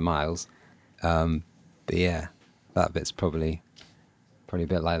by miles. But yeah, that bit's probably a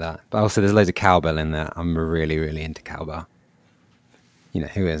bit like that. But also, there's loads of cowbell in there. I'm really, really into cowbell.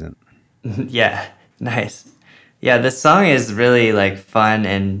 Who isn't? Yeah, nice. Yeah, this song is really like fun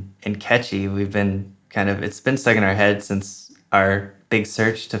and catchy. It's been stuck in our head since our big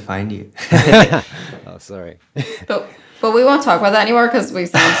search to find you. Oh, sorry. but we won't talk about that anymore because we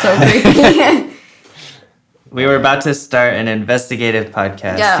sound so creepy. We were about to start an investigative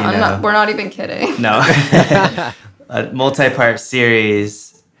podcast. Yeah, we're not even kidding. No. A multi-part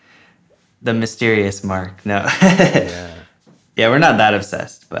series, The Mysterious Mark. No. Yeah, we're not that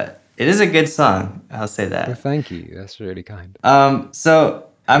obsessed, but it is a good song. I'll say Well, that. thank you. That's really kind. So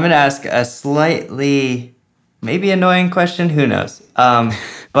I'm going to ask a slightly, maybe annoying question. Who knows?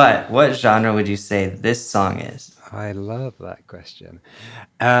 But what genre would you say this song is? I love that question.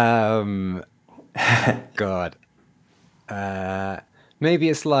 God. Maybe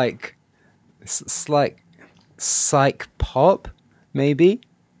it's like psych pop, maybe.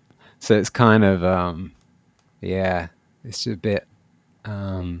 So it's kind of it's a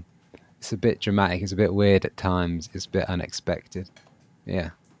bit dramatic. It's a bit weird at times. It's a bit unexpected. Yeah,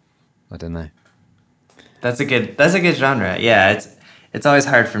 I don't know. That's a good genre. Yeah, it's always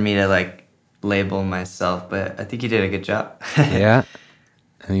hard for me to like label myself, but I think you did a good job. Yeah.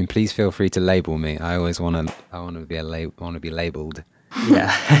 I mean, please feel free to label me. I always want to be labeled.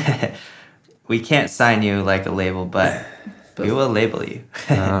 Yeah. We can't sign you like a label, but we will label you.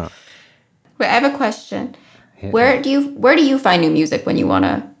 Oh, Wait, I have a question. yeah. Where do you find new music when you want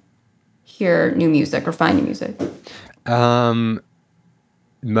to hear new music or find new music?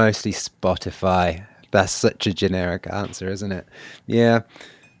 Mostly Spotify. That's such a generic answer, isn't it? Yeah.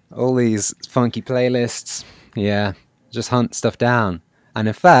 all these funky playlists. Yeah, just hunt stuff down. And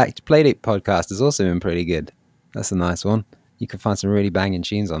in fact, Playdate Podcast has also been pretty good. That's a nice one. You can find some really banging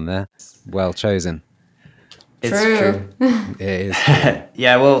tunes on there. Well chosen. It's True. It is.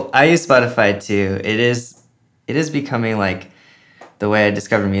 Yeah, well, I use Spotify too. It is becoming like the way I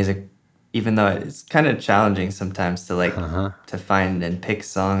discover music, even though it's kind of challenging sometimes to like to find and pick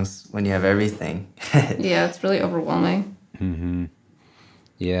songs when you have everything. Yeah, it's really overwhelming.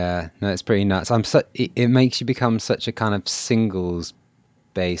 Yeah, no, it's pretty nuts. It makes you become such a kind of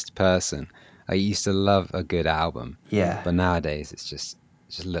singles-based person. I used to love a good album, Yeah. but nowadays it's just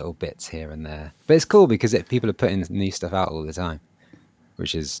little bits here and there. But it's cool because people are putting new stuff out all the time,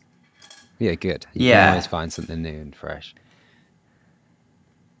 which is good. You Yeah. can always find something new and fresh,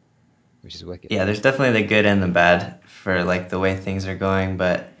 which is wicked. Yeah, there's definitely the good and the bad for like the way things are going,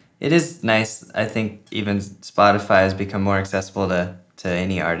 but it is nice. I think even Spotify has become more accessible to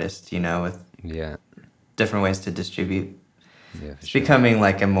any artist, with Yeah, different ways to distribute. yeah, for It's sure. becoming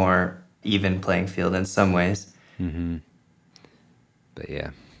like a more even playing field in some ways. But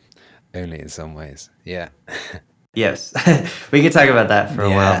yeah, only in some ways. Yeah. Yes, we could talk about that for a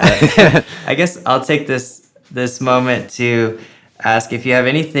while. Yeah. But I guess I'll take this moment to ask if you have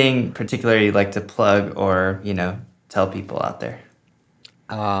anything particular you'd like to plug or tell people out there.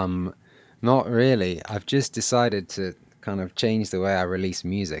 Not really. I've just decided to kind of change the way I release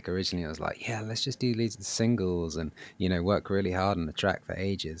music. Originally, I was like, yeah, let's just do these singles and, work really hard on the track for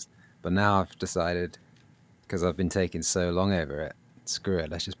ages. But now I've decided, because I've been taking so long over it, screw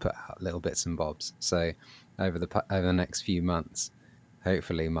it, let's just put out little bits and bobs. So over the next few months,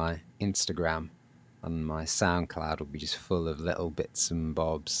 hopefully my Instagram and my SoundCloud will be just full of little bits and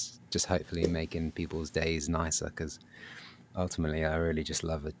bobs, just hopefully making people's days nicer, because ultimately I really just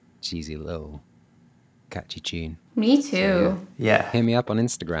love a cheesy little catchy tune. Me too. Yeah, Hit me up on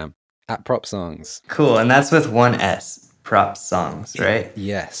Instagram at Prop Songs. cool. And that's with one S, Prop Songs, right?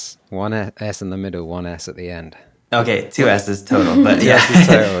 Yes, one S in the middle, one S at the end. Okay, 2 S's total, but yeah. S's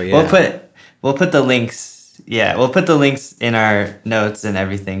total, yeah. We'll put the links. Yeah, we'll put the links in our notes and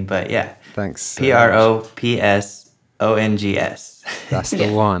everything. But yeah, Thanks. so PROPSONGS. That's the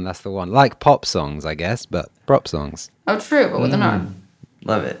Yeah. one. That's the one. Like pop songs, I guess, but Prop Songs. Oh, true, but with an R.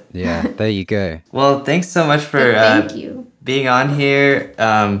 Love it. Yeah, there you go. Well, thanks so much for Thank you. being on here.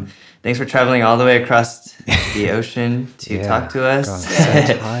 Thanks for traveling all the way across the ocean to Yeah. talk to us. God, I'm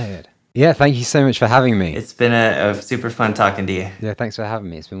so tired. Yeah, thank you so much for having me. It's been a super fun talking to you. Yeah, thanks for having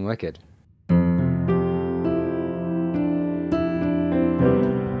me. It's been wicked.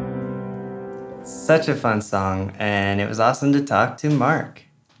 Such a fun song, and it was awesome to talk to Mark.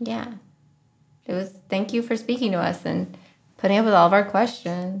 Yeah. Thank you for speaking to us and putting up with all of our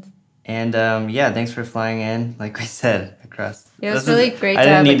questions. And thanks for flying in, like we said, across. It was This really great I to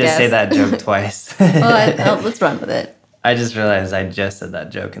didn't have a need to say guest. that joke twice. Well, let's run with it. I just realized I just said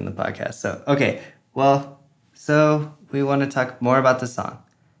that joke in the podcast. So, okay. Well, so we want to talk more about the song.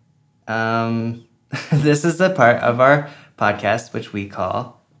 This is the part of our podcast which we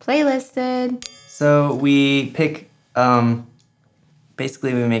call. Playlisted. So we pick,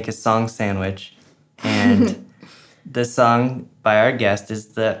 basically we make a song sandwich, and the song by our guest is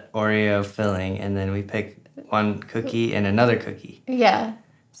the Oreo filling, and then we pick one cookie and another cookie. Yeah.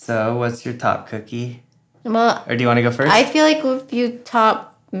 So what's your top cookie? Well, Or do you want to go first? I feel like if you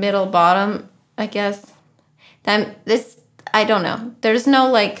top, middle, bottom, I guess, then I don't know. There's no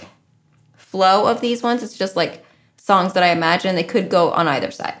like flow of these ones. It's just like songs that I imagine they could go on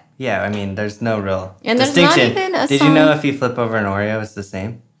either side. Yeah, I mean, there's no real And there's not distinction. even a Did you know song- if you flip over an Oreo, it's the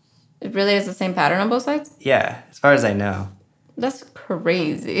same? It really is the same pattern on both sides. Yeah, as far as I know. That's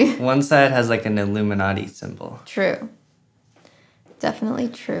crazy. One side has like an Illuminati symbol. True. Definitely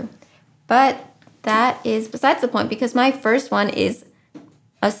true. But that is besides the point because my first one is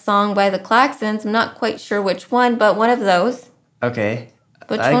a song by the Claxons. I'm not quite sure which one, but one of those. Okay.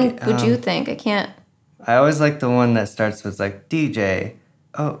 Which I one g- would you think? I can't. I always like the one that starts with like DJ.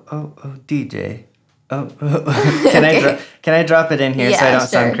 Oh, DJ. Oh. Can Okay. can I drop it in here so I Yeah, don't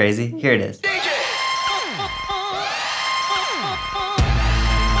sound sure. crazy? Here it is.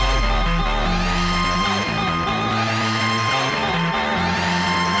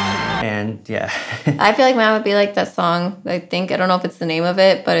 And yeah. I feel like mine would be like that song. I don't know if it's the name of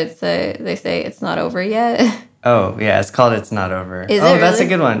it, but they say it's not over yet. Oh, yeah, it's called It's Not Over. Is oh, it that's a really?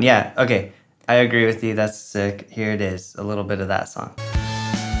 good one. Yeah, okay. I agree with you. That's sick. Here it is. A little bit of that song.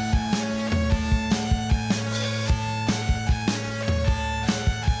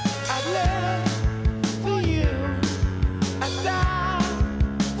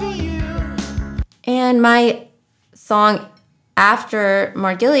 And my song after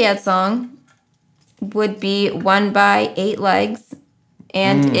Mark Gilead's song would be One by Eight Legs,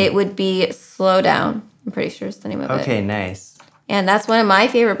 and it would be Slow Down. I'm pretty sure it's the name of it. Okay, nice. And that's one of my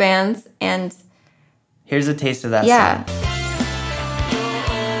favorite bands. And Here's a taste of that yeah, song.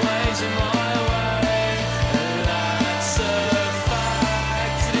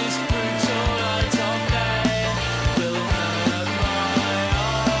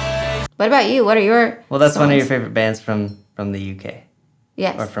 what about you? What are your Well, that's one of your songs? favorite bands from the UK or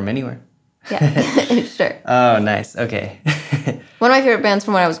Yes. from anywhere. Yeah, sure. Oh, nice. Okay. One of my favorite bands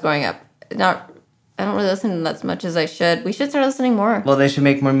from when I was growing up. I don't really listen to them as much as I should. We should start listening more. Well, they should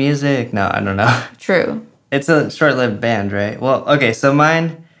make more music. No, I don't know. True. It's a short-lived band, right? Well, okay, so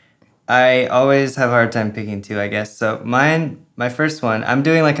mine, I always have a hard time picking two, I guess. So mine, my first one, I'm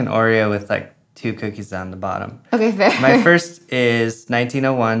doing like an Oreo with like 2 cookies down the bottom. Okay, fair. My first is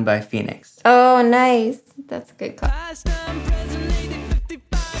 1901 by Phoenix. Oh, nice. That's a good call. Past and present,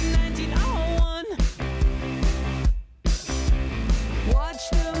 1855, 1901. Watch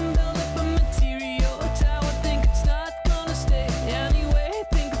them build up a material tower. Think it's not gonna stay anyway.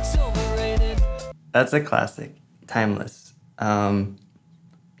 Think it's overrated. That's a classic, timeless.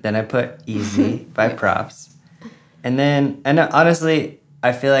 Then I put Easy by Props. And honestly,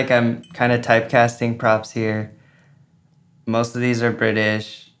 I feel like I'm kind of typecasting Props here. Most of these are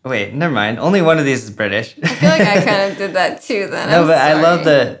British. Wait, never mind. Only one of these is British. I feel like I kind of did that too then. No, I'm but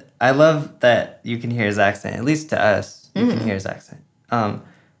sorry. I love that you can hear his accent. At least to us, you can hear his accent.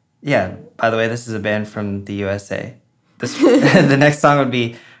 Yeah. By the way, this is a band from the USA. This the next song would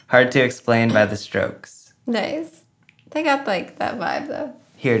be "Hard to Explain" by The Strokes. Nice. They got like that vibe though.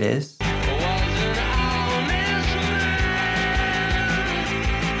 Here it is.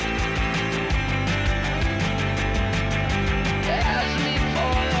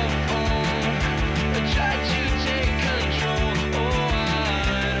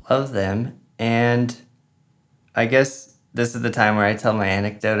 Love them, and I guess this is the time where I tell my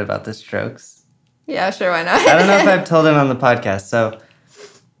anecdote about The Strokes. Yeah, sure, why not? I don't know if I've told it on the podcast. So,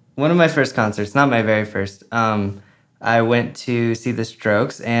 one of my first concerts, not my very first, I went to see The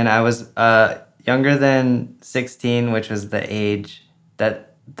Strokes, and I was younger than 16, which was the age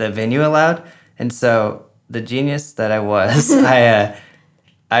that the venue allowed. And so, the genius that I was, I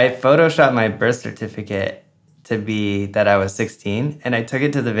photoshopped my birth certificate to be that I was 16, and I took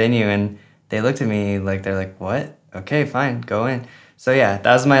it to the venue, and they looked at me like, they're like, what? Okay, fine, go in. So yeah,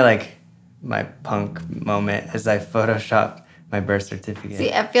 that was my punk moment, as I photoshopped my birth certificate.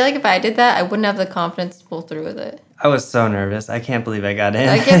 See, I feel like if I did that, I wouldn't have the confidence to pull through with it. I was so nervous. I can't believe I got in.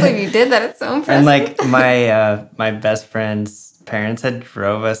 I can't believe you did that. It's so impressive. And like my best friend's parents had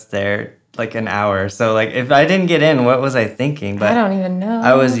drove us there like an hour. So like if I didn't get in, what was I thinking? But I don't even know.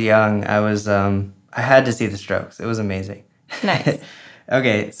 I was young. I had to see The Strokes. It was amazing. Nice.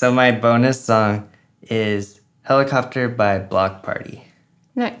 Okay, so my bonus song is Helicopter by Block Party.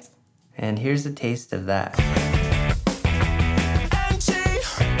 Nice. And here's a taste of that.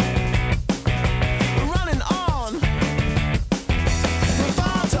 Running on.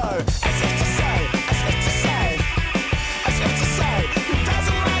 Bravado, as if to say, as if to say, as if to say, who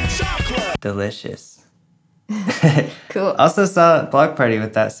doesn't like chocolate? Delicious. Cool. Also saw Block Party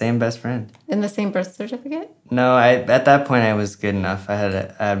with that same best friend. In the same birth certificate? No, at that point I was good enough. I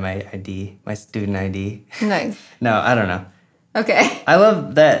had my ID, my student ID. Nice. No, I don't know. Okay. I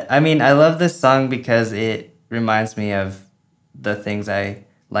love that. I mean, I love this song because it reminds me of the things I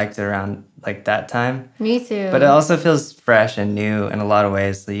liked around like that time. Me too. But it also feels fresh and new in a lot of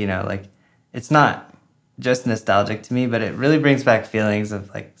ways. So, you know, like it's not just nostalgic to me, but it really brings back feelings of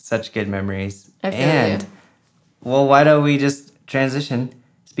like such good memories. I feel and you. well, why don't we just transition?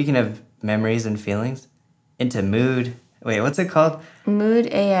 Speaking of memories and feelings, into mood. Wait, what's it called? Mood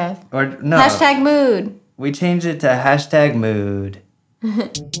AF. Or no, Hashtag mood. we changed it to hashtag mood.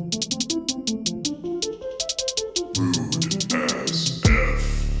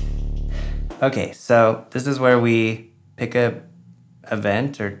 Okay, so this is where we pick a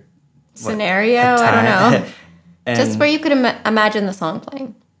event or what, Scenario? a I don't time. know. And Just where you could imagine the song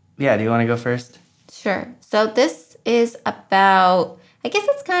playing. yeah, do you want to go first? Sure. So this is about, I guess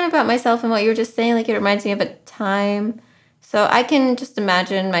it's kind of about myself and what you were just saying. Like it reminds me of a time. So I can just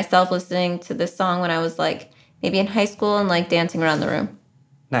imagine myself listening to this song when I was like maybe in high school and like dancing around the room.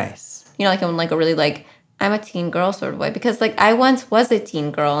 Nice. You know, like I'm like a really like, I'm a teen girl sort of way. Because like I once was a teen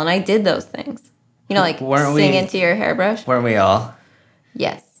girl and I did those things. You know, like Weren't sing we- into your hairbrush. Weren't we all?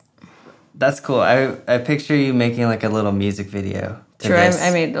 Yes. That's cool. I picture you making like a little music video to True, this.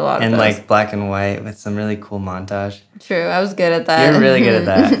 I made a lot of and those. like black and white with some really cool montage. True, I was good at that. You're really good at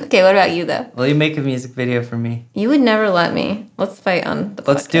that. Okay, what about you though? Will you make a music video for me? You would never let me. Let's fight on the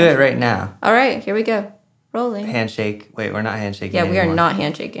Let's do podcast. it right now. All right, here we go. Rolling. Handshake. Wait, we're not handshaking. Yeah, we are anymore. not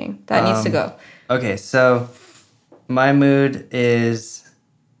handshaking. That needs to go. Okay, so my mood is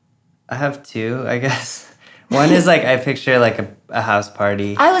I have two, I guess. One is like I picture like a house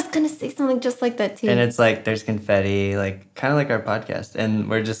party. I was gonna say something just like that too. And it's like there's confetti, like kind of like our podcast. And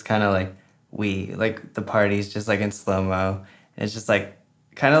we're just kind of like like the party's just like in slow-mo. And it's just like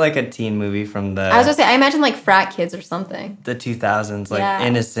kind of like a teen movie from I was gonna say I imagine like frat kids or something. the 2000s, like Yeah.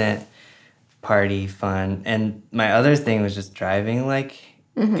 innocent party fun. And my other thing was just driving, like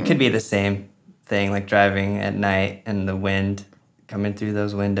Mm-hmm. it could be the same thing, like driving at night and the wind coming through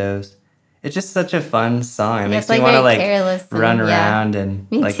those windows. It's just such a fun song. It Yeah, makes it's, me like, want to very like careless and- run yeah. around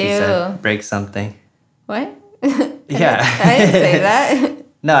and Me like you too. said, break something. What? Yeah. I didn't say that.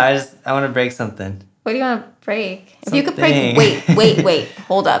 No, I want to break something. What do you want to break? If you could break, Something. wait,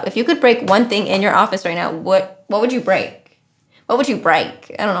 hold up. If you could break one thing in your office right now, what would you break? What would you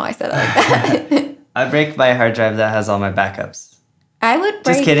break? I don't know. Why I said it like that. I break my hard drive that has all my backups. I would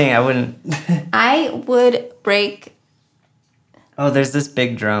break. Just kidding. I wouldn't. I would break. Oh, there's this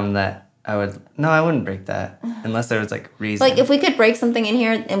big drum that I would. No, I wouldn't break that unless there was like reason. Like if we could break something in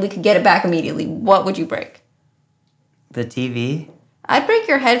here and we could get it back immediately, what would you break? the TV. I'd break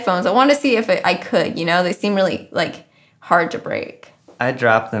your headphones. I want to see if I could. You know, they seem really like hard to break. I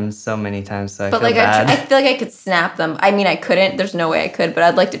dropped them so many times, so I But feel like bad. I feel like I could snap them. I mean, I couldn't. There's no way I could, but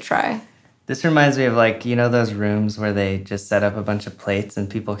I'd like to try. This reminds me of like those rooms where they just set up a bunch of plates and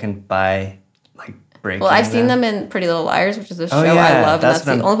people can buy like breaking. Well, I've seen them in Pretty Little Liars, which is a show I yeah, love, and that's that's what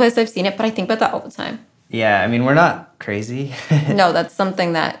the I'm- only place I've seen it. But I think about that all the time. Yeah, I mean we're not crazy. No, that's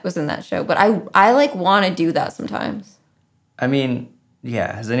something that was in that show. But I like want to do that sometimes. I mean,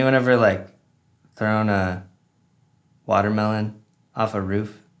 yeah. Has anyone ever like thrown a watermelon off a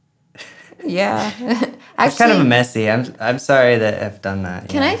roof? Yeah, It's kind of actually, messy. I'm sorry that I've done that.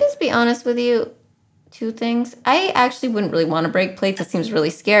 can I just be honest with you? Two things. I actually wouldn't really want to break plates. It seems really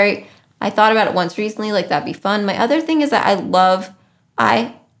scary. I thought about it once recently, like that'd be fun. My other thing is that I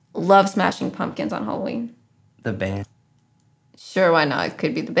love smashing pumpkins on Halloween. The band. Sure, why not? It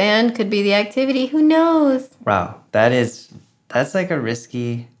could be the band, could be the activity. Who knows? Wow, that's like a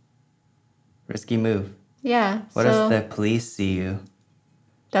risky move. Yeah. What so if the police see you?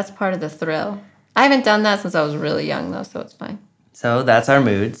 that's part of the thrill. I haven't done that since I was really young, though, so it's fine. So that's our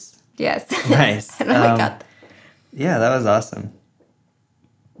moods. Yes. Nice. I don't know. I got that. Yeah, that was awesome.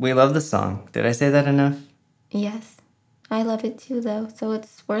 We love the song. Did I say that enough? Yes. I love it too, though, so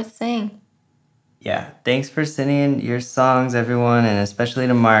it's worth saying. Yeah. Thanks for sending in your songs, everyone, and especially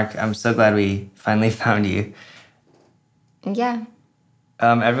to Mark. I'm so glad we finally found you. And yeah.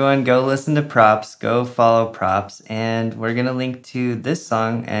 Everyone, go listen to Props. Go follow Props, and we're gonna link to this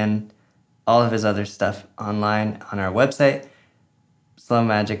song and all of his other stuff online on our website,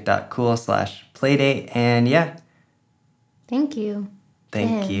 slowmagic.cool/playdate. And yeah, Thank you.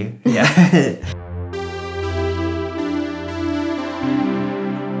 thank Yeah. you. Yeah.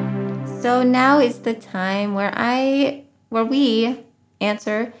 So now is the time where we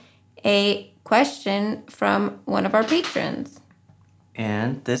answer a question from one of our patrons.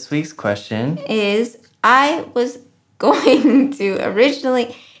 And this week's question. Is I was going to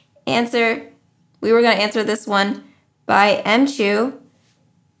originally we were going to answer this one by M. Chu.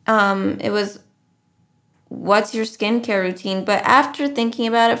 It was, what's your skincare routine? But after thinking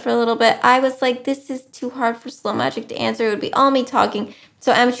about it for a little bit, I was like, this is too hard for Slow Magic to answer. It would be all me talking.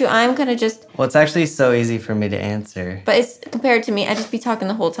 So M. Chu, I'm going to just, Well, it's actually so easy for me to answer. but it's compared to me, I just be talking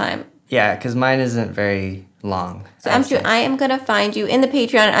the whole time. Yeah, because mine isn't very long. So I'd M. Chu, say. I am going to find you in the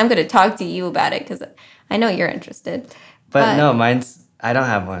Patreon. And I'm going to talk to you about it because I know you're interested. But no, I don't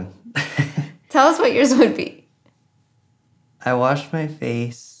have one. Tell us what yours would be. I wash my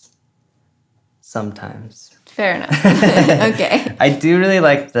face sometimes. Fair enough. Okay. I do really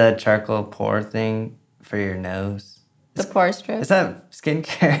like the charcoal pour thing for your nose. The pore strip. Is that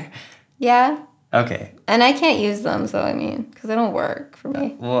skincare? Yeah. Okay. And I can't use them, so I mean, because they don't work for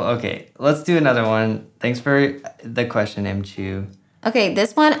me. Well, okay. Let's do another one. Thanks for the question, M. Chu. Okay,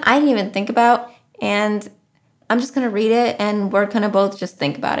 this one I didn't even think about, and I'm just going to read it, and we're going to both just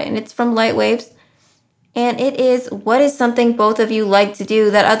think about it. And it's from Light Waves. And it is, what is something both of you like to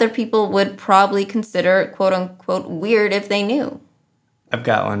do that other people would probably consider, quote unquote, weird if they knew? I've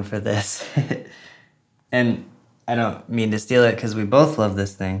got one for this. And I don't mean to steal it because we both love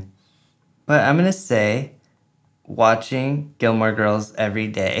this thing. But I'm going to say watching Gilmore Girls every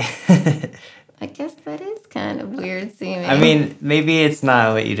day. I guess that is kind of weird seeming. I mean, maybe it's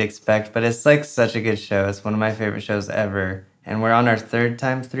not what you'd expect, but it's like such a good show. It's one of my favorite shows ever. And we're on our third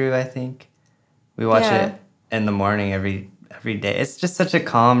time through, I think. We watch Yeah. it in the morning every day. It's just such a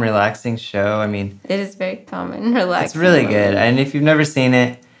calm, relaxing show. I mean, it is very common and relaxing. it's really good. And if you've never seen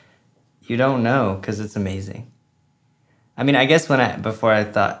it, you don't know because it's amazing. I mean, I guess before I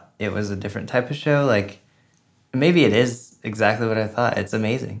thought it was a different type of show, like maybe it is exactly what I thought. It's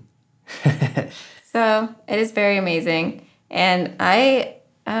amazing. So it is very amazing. And I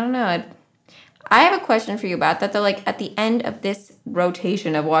don't know. I have a question for you about that though. Like at the end of this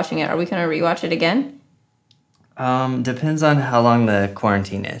rotation of watching it, are we gonna rewatch it again? Depends on how long the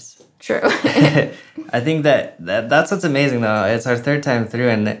quarantine is. True. I think that's what's amazing though. It's our third time through,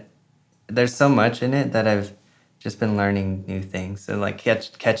 and there's so much in it that I've just been learning new things and like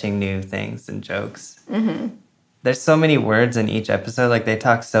catching new things and jokes. Mm-hmm. There's so many words in each episode. Like they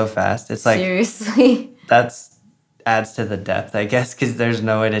talk so fast. It's like Seriously. that's adds to the depth, I guess, because there's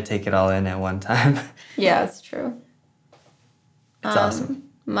no way to take it all in at one time. Yeah, it's true. It's awesome.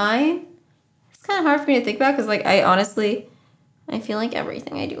 Mine, it's kind of hard for me to think about because, like, I feel like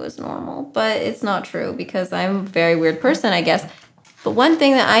everything I do is normal, but it's not true because I'm a very weird person, I guess. But one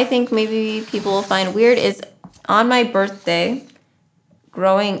thing that I think maybe people will find weird is on my birthday,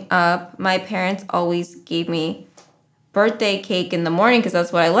 growing up, my parents always gave me birthday cake in the morning because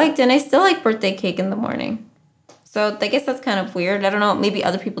that's what I liked, and I still like birthday cake in the morning. So I guess that's kind of weird. I don't know, maybe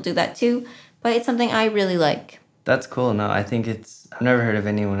other people do that too, but it's something I really like. That's cool. No, I think I've never heard of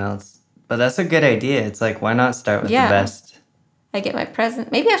anyone else. But that's a good idea. It's like, why not start with Yeah. the best? I get my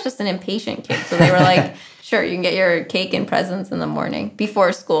present. Maybe I was just an impatient kid. So they were like, sure, you can get your cake and presents in the morning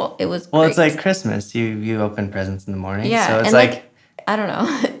before school. It was Well, great. it's like Christmas. You open presents in the morning. yeah. So it's and like I don't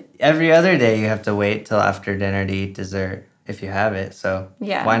know. every other day you have to wait till after dinner to eat dessert if you have it. So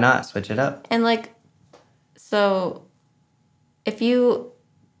Yeah. why not switch it up? And like, so if you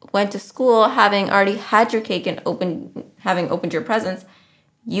went to school having already had your cake and having opened your presents,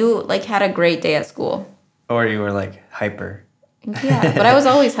 you like had a great day at school. Or you were like hyper. Yeah, but I was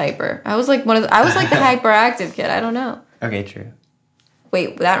always hyper. I was like I was like the hyperactive kid. I don't know. Okay, true.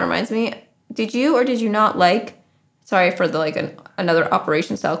 Wait, that reminds me. Did you or did you not like? Sorry for the like another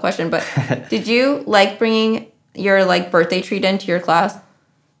operation style question, but did you like bringing your like birthday treat into your class?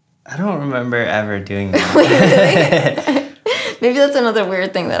 I don't remember ever doing that. Maybe that's another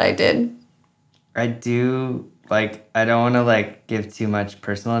weird thing that I did. I do, like, I don't want to, like, give too much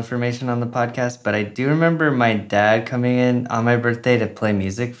personal information on the podcast, but I do remember my dad coming in on my birthday to play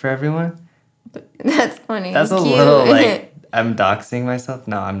music for everyone. That's funny. That's a Cute. little, like, I'm doxing myself.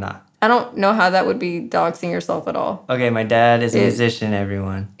 No, I'm not. I don't know how that would be doxing yourself at all. Okay, my dad is a It- musician,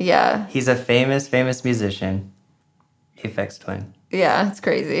 everyone. Yeah. He's a famous musician. Aphex Twin. Yeah, it's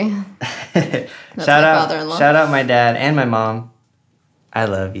crazy. shout my out, father-in-law. shout out my dad and my mom. I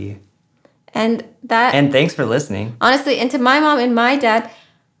love you. And that, And thanks for listening. honestly, and to my mom and my dad,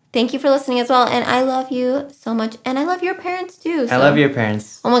 thank you for listening as well. And I love you so much. And I love your parents too. I love your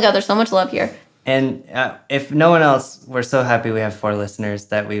parents. Oh my God, there's so much love here. And if no one else, we're so happy we have 4 listeners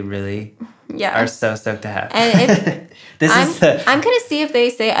that we really Yeah. are so stoked to have. And if this I'm, is the, I'm going to see if they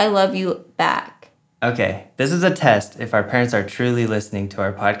say I love you back. okay. This is a test if our parents are truly listening to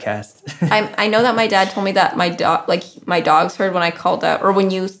our podcast. I know that my dad told me that my dogs heard when I called out, or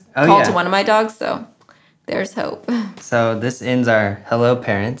when you Oh, called yeah. to one of my dogs. So there's hope. So this ends our Hello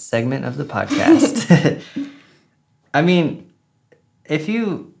Parents segment of the podcast. I mean, if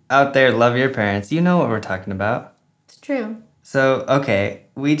you out there love your parents, you know what we're talking about. It's true. So, okay,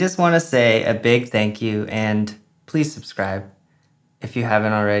 we just want to say a big thank you and please subscribe if you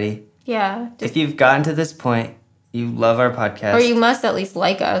haven't already. Yeah. If you've gotten to this point, you love our podcast. Or you must at least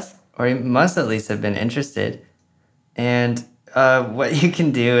like us. Or you must at least have been interested. And what you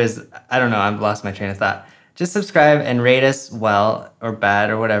can do is, I don't know, I've lost my train of thought. Just subscribe and rate us well or bad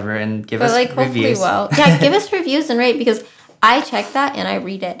or whatever and give But us like hopefully reviews. well. Yeah, give us reviews and rate because I check that and I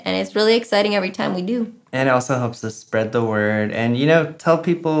read it. And it's really exciting every time we do. And it also helps us spread the word. And, you know, tell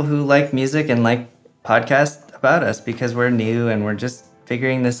people who like music and like podcasts about us because we're new and we're just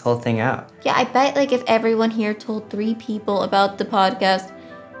figuring this whole thing out. Yeah, I bet like if everyone here told 3 people about the podcast,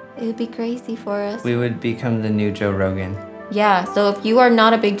 it would be crazy for us. We would become the new Joe Rogan. Yeah, so if you are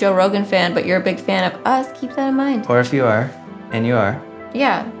not a big Joe Rogan fan, but you're a big fan of us, keep that in mind. Or if you are, and you are.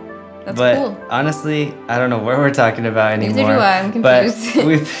 Yeah, that's But cool. honestly, I don't know what we're talking about Neither anymore. do I, I'm confused. But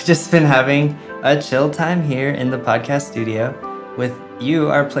we've just been having a chill time here in the podcast studio with you,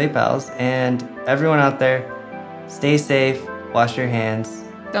 our play pals, and everyone out there. Stay safe, wash your hands,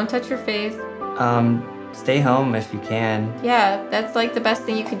 Don't touch your face. stay home if you can. Yeah, that's like the best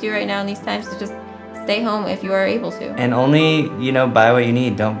thing you can do right now in these times is just stay home if you are able to. And only, buy what you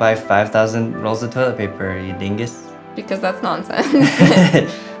need. Don't buy 5,000 rolls of toilet paper, you dingus. Because that's nonsense.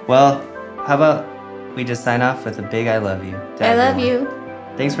 Well, how about we just sign off with a big I love you to I love everyone.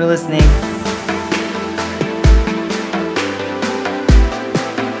 you. Thanks for listening.